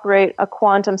to operate a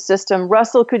quantum system.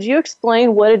 Russell, could you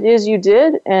explain what it is you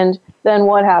did and then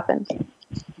what happened?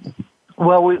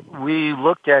 Well, we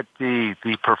looked at the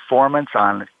performance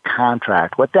on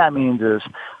contract. What that means is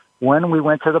when we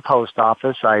went to the post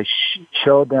office, I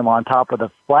showed them on top of the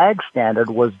flag standard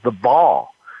was the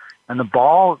ball. And the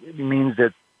ball means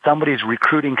that somebody's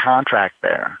recruiting contract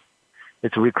there.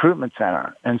 It's a recruitment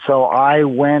center. And so I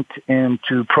went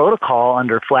into protocol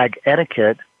under flag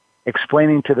etiquette,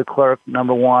 explaining to the clerk,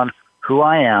 number one, who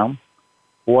I am,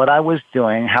 what I was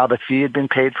doing, how the fee had been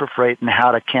paid for freight, and how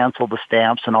to cancel the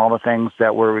stamps and all the things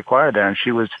that were required there. And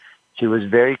she was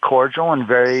very cordial and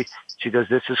she goes,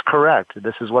 this is correct.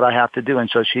 This is what I have to do. And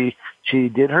so she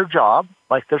did her job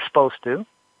like they're supposed to.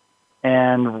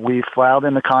 And we filed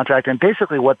in the contract. And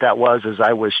basically what that was is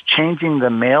I was changing the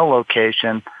mail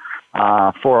location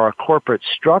for our corporate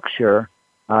structure.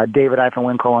 David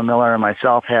Winkle Miller and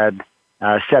myself had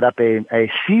set up a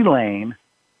C lane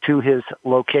to his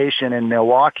location in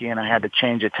Milwaukee, and I had to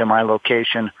change it to my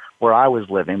location where I was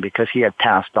living because he had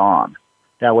passed on.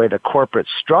 That way the corporate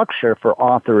structure for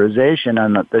authorization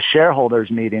and the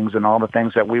shareholders meetings and all the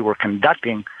things that we were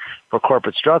conducting for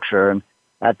corporate structure, and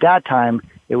at that time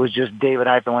it was just David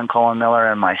Winkle Miller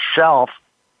and myself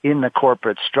in the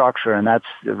corporate structure, and that's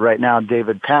right now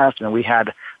David passed, and we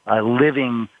had a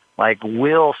living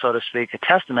will, so to speak, a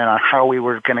testament on how we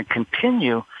were going to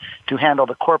continue to handle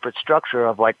the corporate structure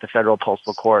of the Federal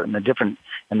Postal Court and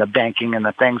the banking and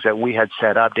the things that we had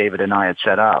set up, David and I had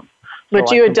set up. But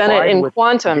so you had done it in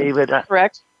quantum, David,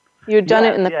 correct? You had done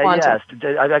it in the quantum.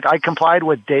 Yes, I complied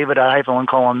with David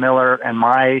Winkle Miller and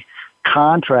my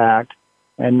contract,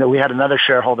 and we had another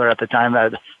shareholder at the time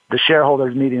that the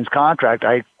shareholders meetings contract.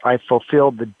 I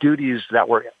fulfilled the duties that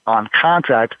were on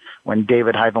contract when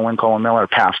David Winkle Miller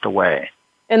passed away.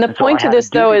 And the point of this,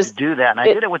 though, is to do that, and I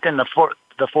did it within the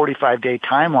 45-day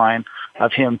timeline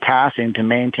of him passing to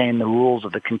maintain the rules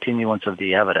of the continuance of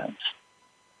the evidence.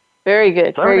 Very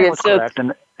good. So very good. Was correct.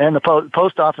 And the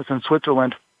post office in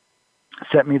Switzerland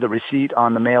sent me the receipt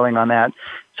on the mailing on that.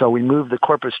 So we moved the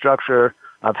corporate structure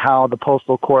of how the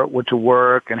postal court would to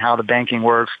work and how the banking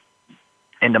works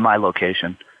into my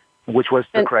location, which was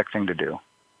the correct thing to do.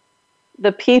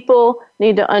 The people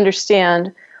need to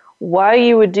understand why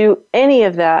you would do any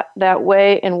of that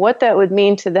way, and what that would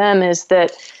mean to them is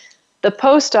that the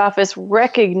post office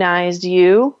recognized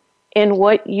you in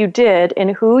what you did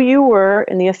and who you were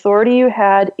and the authority you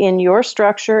had in your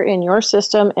structure, in your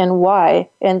system, and why,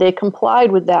 and they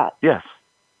complied with that. Yes.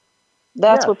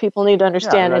 That's what people need to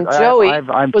understand, and Joey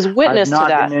was witness to that. I've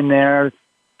not been in there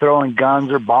throwing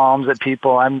guns or bombs at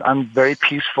people. I'm very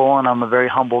peaceful, and I'm a very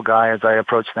humble guy as I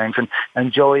approach things.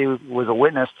 And Joey was a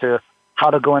witness to how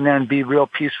to go in there and be real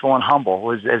peaceful and humble.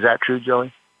 Is that true,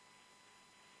 Joey?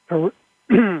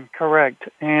 Correct.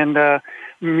 And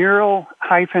Mira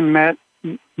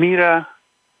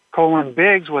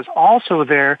Biggs was also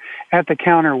there at the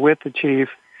counter with the chief,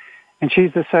 and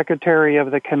she's the secretary of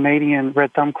the Canadian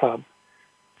Red Thumb Club.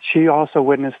 She also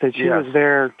witnessed it. She was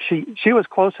there. She was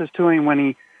closest to him when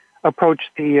he approached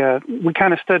we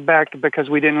kind of stood back because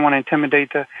we didn't want to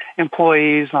intimidate the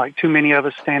employees, like too many of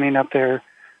us standing up there.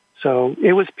 So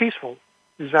it was peaceful.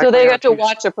 Exactly. So they got to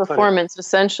watch a performance,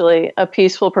 essentially a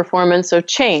peaceful performance of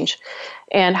change,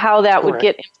 and how that would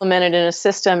get implemented in a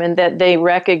system, and that they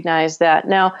recognize that.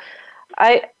 Now,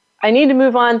 I need to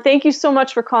move on. Thank you so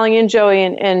much for calling in, Joey,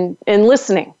 and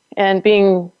listening and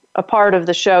being a part of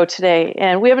the show today.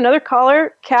 And we have another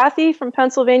caller, Kathy from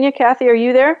Pennsylvania. Kathy, are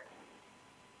you there?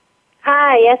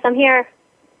 Hi, yes, I'm here.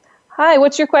 Hi,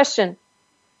 what's your question?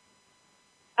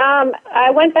 I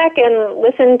went back and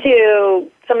listened to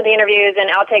some of the interviews and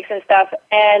outtakes and stuff,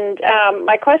 and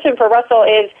my question for Russell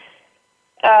is,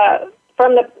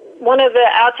 from one of the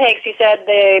outtakes, you said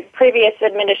the previous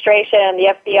administration,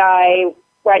 the FBI,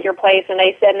 were at your place, and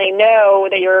they said they know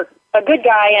that you're a good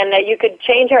guy and that you could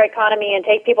change our economy and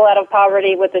take people out of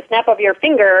poverty with the snap of your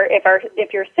finger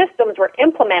if your systems were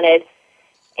implemented.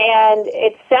 And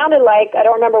it sounded like, I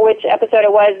don't remember which episode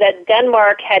it was, that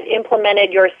Denmark had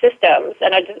implemented your systems.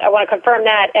 And I want to confirm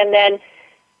that. And then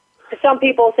some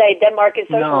people say Denmark is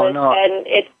socialist, and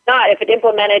it's not. If it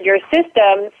implemented your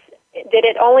systems, did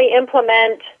it only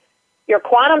implement your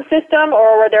quantum system,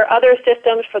 or were there other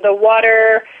systems for the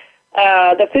water,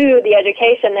 the food, the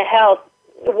education, the health?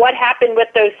 What happened with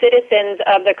those citizens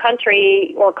of the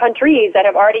country or countries that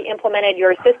have already implemented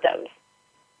your systems?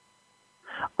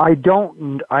 I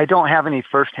don't have any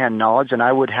firsthand knowledge, and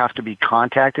I would have to be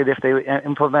contacted if they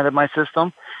implemented my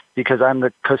system, because I'm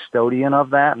the custodian of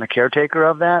that and the caretaker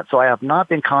of that. So I have not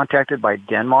been contacted by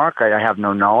Denmark. I have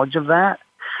no knowledge of that.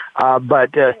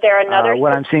 But is there another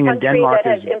what I'm seeing in Denmark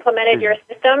that has implemented your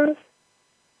systems?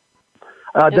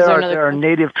 There are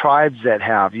native tribes that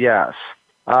have, yes.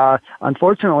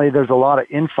 Unfortunately, there's a lot of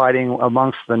infighting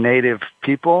amongst the native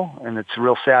people, and it's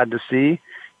real sad to see.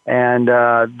 And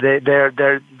they're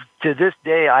to this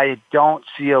day, I don't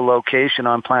see a location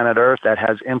on planet Earth that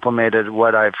has implemented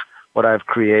what I've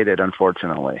created.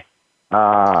 Unfortunately,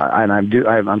 and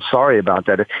I'm sorry about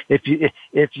that.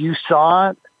 If you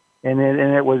saw it and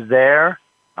it was there,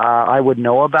 I would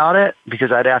know about it,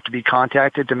 because I'd have to be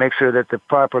contacted to make sure that the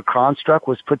proper construct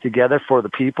was put together for the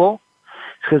people.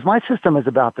 Because my system is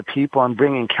about the people and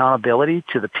bringing accountability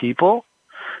to the people,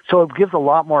 so it gives a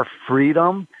lot more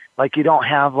freedom. Like, you don't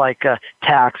have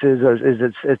taxes, or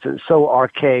it's a so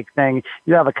archaic thing.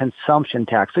 You have a consumption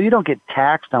tax, so you don't get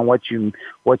taxed on what you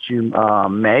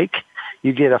make.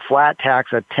 You get a flat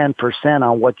tax of 10%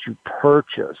 on what you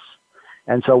purchase.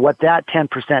 And so what that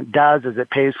 10% does is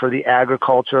it pays for the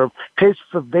agriculture, pays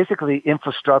for basically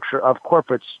infrastructure of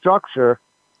corporate structure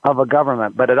of a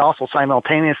government, but it also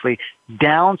simultaneously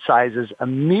downsizes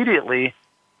immediately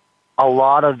a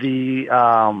lot of the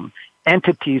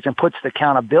entities and puts the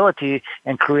accountability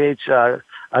and creates a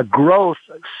growth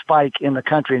spike in the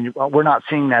country. And we're not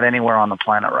seeing that anywhere on the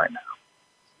planet right now.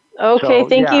 Okay, so,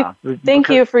 thank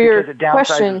you for your it downsizes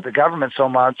question. The government so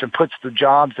much and puts the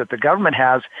jobs that the government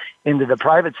has into the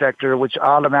private sector, which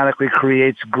automatically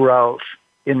creates growth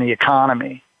in the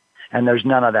economy. And there's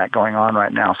none of that going on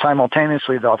right now.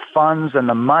 Simultaneously, the funds and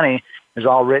the money is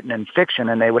all written in fiction,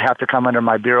 and they would have to come under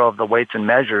my Bureau of the Weights and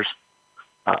Measures,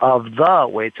 of the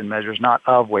Weights and Measures, not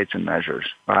of Weights and Measures.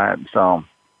 Right? So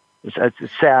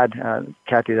it's sad,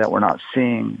 Kathy, that we're not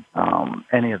seeing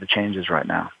any of the changes right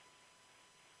now.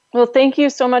 Well, thank you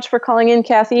so much for calling in,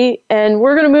 Kathy. And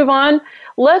we're going to move on.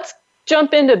 Let's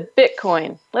jump into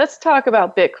Bitcoin. Let's talk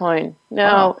about Bitcoin.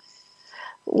 Now,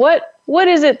 what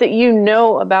is it that you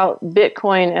know about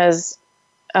Bitcoin as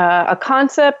a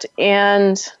concept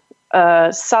and a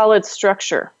solid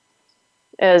structure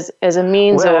as a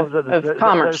means of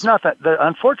commerce?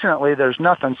 Unfortunately, there's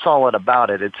nothing solid about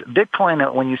it. It's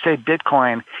Bitcoin. When you say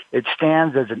Bitcoin, it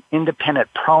stands as an independent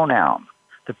pronoun.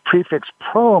 The prefix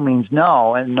pro means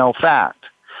no and no fact.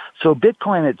 So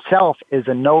Bitcoin itself is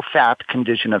a no fact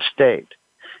condition of state.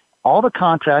 All the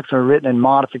contracts are written in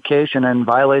modification and in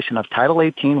violation of Title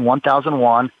 18,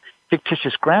 1001,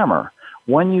 fictitious grammar.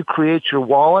 When you create your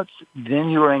wallets,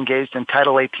 then you are engaged in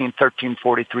Title 18,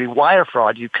 1343 wire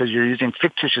fraud because you're using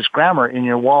fictitious grammar in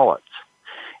your wallets.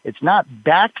 It's not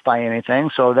backed by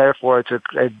anything, so therefore it's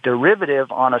a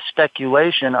derivative on a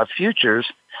speculation of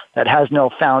futures that has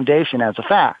no foundation as a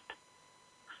fact.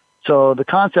 So the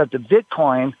concept of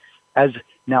Bitcoin,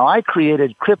 now I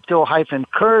created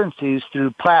crypto-currencies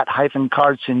through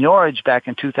Platt-card seigniorage back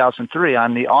in 2003.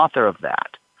 I'm the author of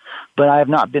that. But I have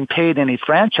not been paid any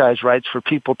franchise rights for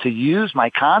people to use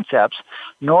my concepts,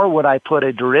 nor would I put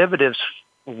a derivatives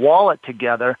wallet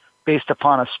together based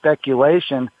upon a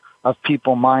speculation of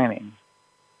people mining.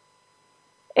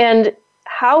 And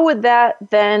how would that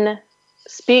then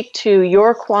speak to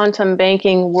your quantum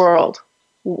banking world?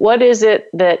 What is it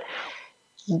that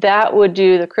would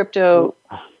do, the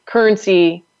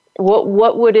cryptocurrency?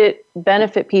 What would it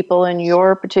benefit people in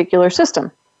your particular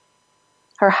system?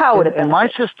 Or how would it benefit? In my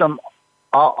system,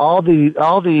 all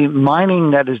the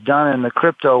mining that is done in the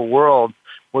crypto world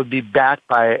would be backed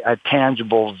by a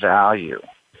tangible value.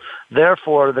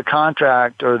 Therefore, the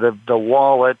contract or the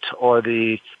wallet or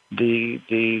the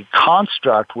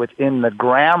construct within the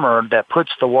grammar that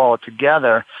puts the wallet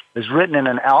together is written in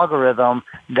an algorithm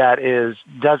that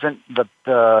doesn't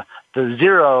the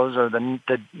zeros or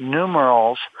the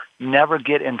numerals never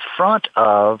get in front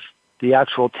of the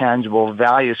actual tangible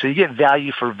value. So you get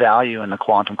value for value in the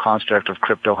quantum construct of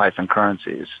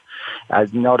crypto-currencies.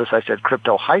 As notice I said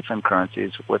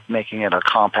crypto-currencies with making it a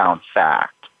compound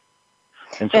fact.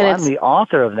 And so I'm the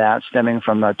author of that, stemming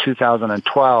from the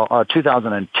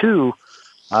 2002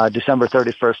 December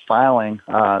 31st filing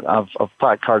of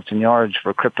Platt Card Seigniorage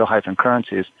for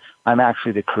crypto-currencies. I'm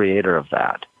actually the creator of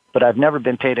that. But I've never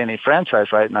been paid any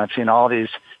franchise right, and I've seen all these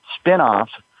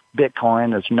spin-offs,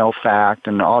 Bitcoin is no fact,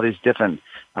 and all these different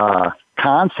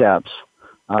concepts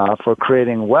for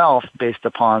creating wealth based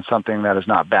upon something that is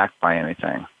not backed by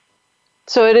anything.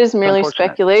 So it is merely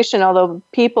speculation, although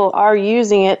people are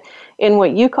using it in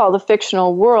what you call the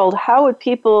fictional world. How would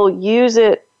people use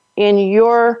it in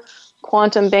your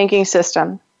quantum banking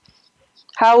system?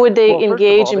 How would they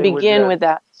engage and begin with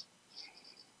that?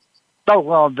 Oh,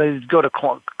 well, they go to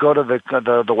the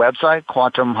website,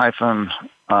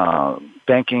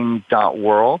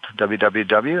 quantum-banking.world,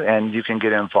 www, and you can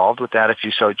get involved with that if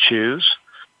you so choose.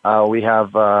 We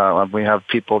have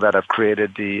people that have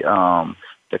created the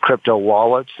crypto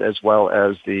wallets as well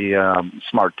as the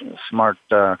smart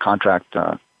contract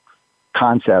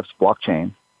concepts,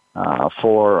 blockchain,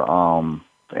 for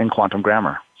in quantum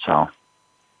grammar. So.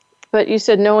 But you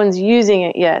said no one's using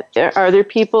it yet. Are there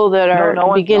people that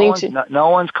are beginning to? No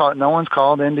one's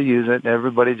called in to use it.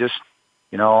 Everybody just,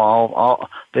 they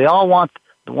all want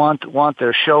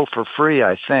their show for free.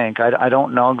 I think I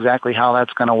don't know exactly how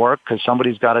that's going to work because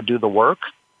somebody's got to do the work.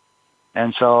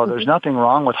 And so there's nothing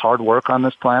wrong with hard work on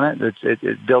this planet.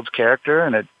 It builds character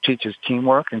and it teaches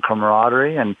teamwork and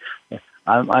camaraderie. And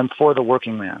I'm for the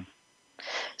working man.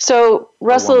 So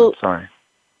Russell, sorry.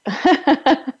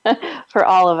 For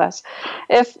all of us,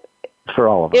 yes.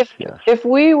 If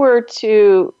we were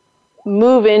to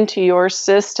move into your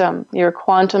system, your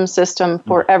quantum system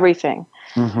for everything,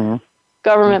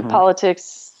 government,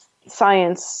 politics,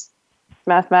 science,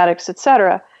 mathematics,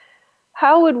 etc.,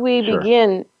 how would we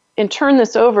begin and turn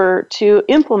this over to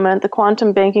implement the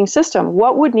quantum banking system?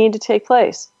 What would need to take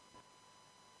place?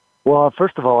 Well,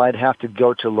 first of all, I'd have to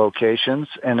go to locations,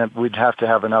 and we'd have to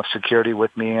have enough security with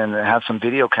me and have some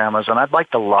video cameras. And I'd like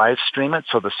to live stream it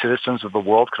so the citizens of the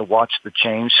world could watch the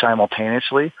change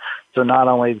simultaneously. So not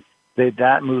only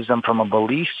that moves them from a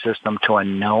belief system to a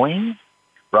knowing,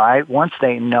 right? Once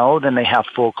they know, then they have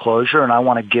full closure, and I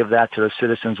want to give that to the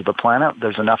citizens of the planet.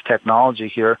 There's enough technology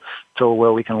here to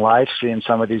where we can live stream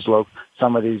some of these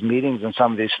meetings and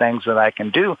some of these things that I can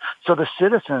do. So the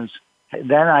citizens.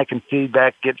 Then I can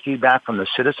get feedback from the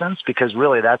citizens, because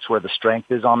really that's where the strength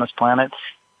is on this planet.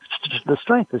 The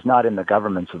strength is not in the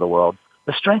governments of the world.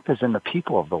 The strength is in the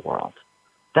people of the world.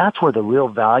 That's where the real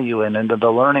value and the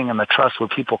learning and the trust, where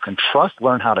people can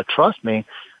learn how to trust me,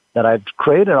 that I've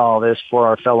created all this for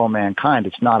our fellow mankind.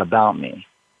 It's not about me.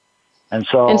 And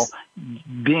so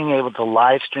being able to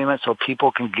live stream it so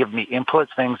people can give me input,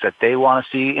 things that they want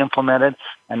to see implemented,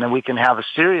 and then we can have a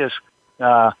serious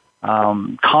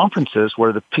conferences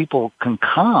where the people can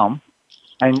come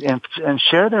and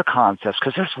share their concepts,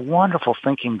 because there's wonderful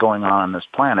thinking going on this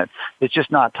planet. It's just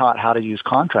not taught how to use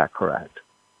contract correct.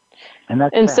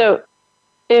 So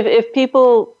if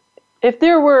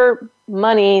there were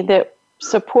money that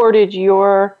supported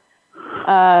your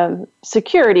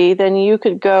security, then you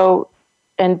could go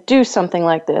and do something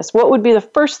like this. What would be the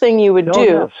first thing you would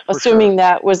do, assuming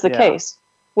that was the case?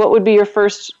 What would be your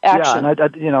first action? I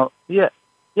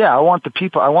want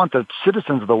the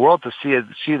citizens of the world to see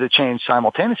the change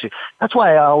simultaneously. That's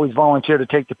why I always volunteer to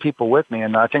take the people with me.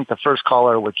 And I think the first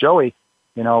caller with Joey,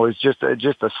 is just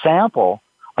a sample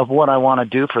of what I want to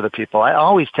do for the people. I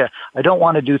don't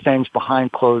want to do things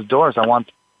behind closed doors. I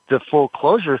want the full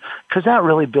closure, because that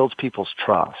really builds people's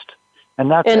trust.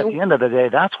 And at the end of the day,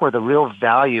 that's where the real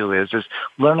value is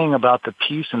learning about the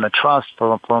peace and the trust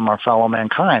from our fellow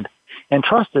mankind. And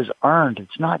trust is earned.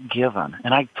 It's not given.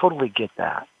 And I totally get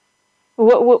that.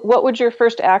 What would your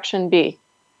first action be?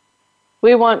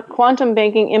 We want quantum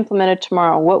banking implemented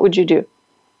tomorrow. What would you do?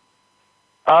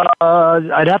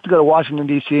 I'd have to go to Washington,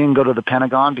 D.C. and go to the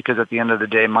Pentagon, because at the end of the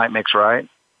day, might makes right,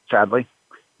 sadly.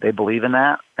 They believe in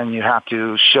that. And you have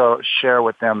to share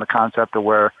with them the concept of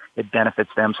where it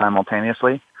benefits them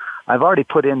simultaneously. I've already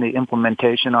put in the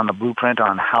implementation on the blueprint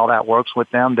on how that works with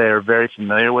them. They're very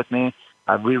familiar with me.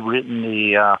 I've rewritten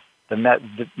the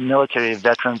military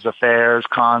veterans affairs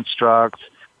constructs.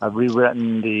 I've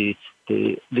rewritten the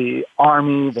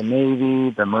Army, the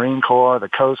Navy, the Marine Corps, the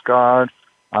Coast Guard,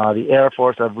 the Air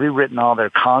Force. I've rewritten all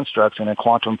their constructs in a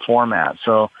quantum format.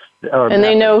 And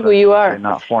they know who you are.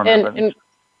 Not format, and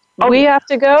we have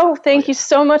to go. Thank you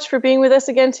so much for being with us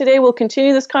again today. We'll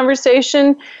continue this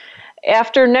conversation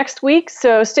after next week,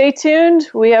 so stay tuned.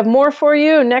 We have more for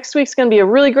you. Next week's going to be a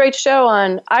really great show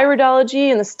on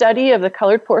iridology and the study of the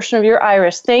colored portion of your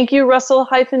iris. Thank you,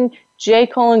 Russell-J.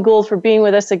 Gould, for being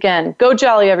with us again. Go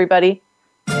Jolly, everybody.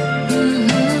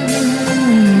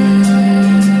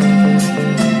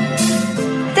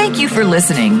 Thank you for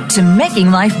listening to Making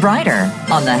Life Brighter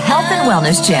on the Health and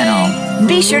Wellness Channel.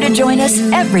 Be sure to join us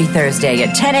every Thursday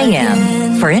at 10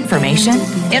 a.m. for information,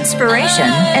 inspiration,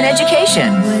 and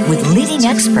education with leading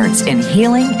experts in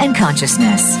healing and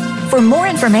consciousness. For more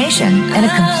information and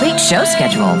a complete show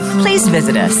schedule, please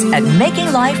visit us at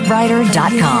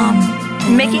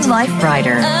makinglifebrighter.com. Making Life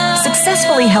Brighter,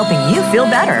 successfully helping you feel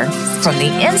better from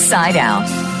the inside out.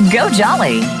 Go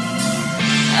Jolly!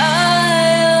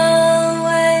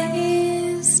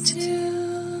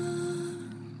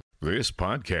 This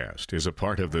podcast is a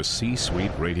part of the C-Suite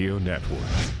Radio Network.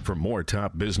 For more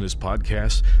top business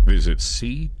podcasts, visit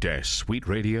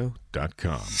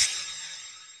c-suiteradio.com.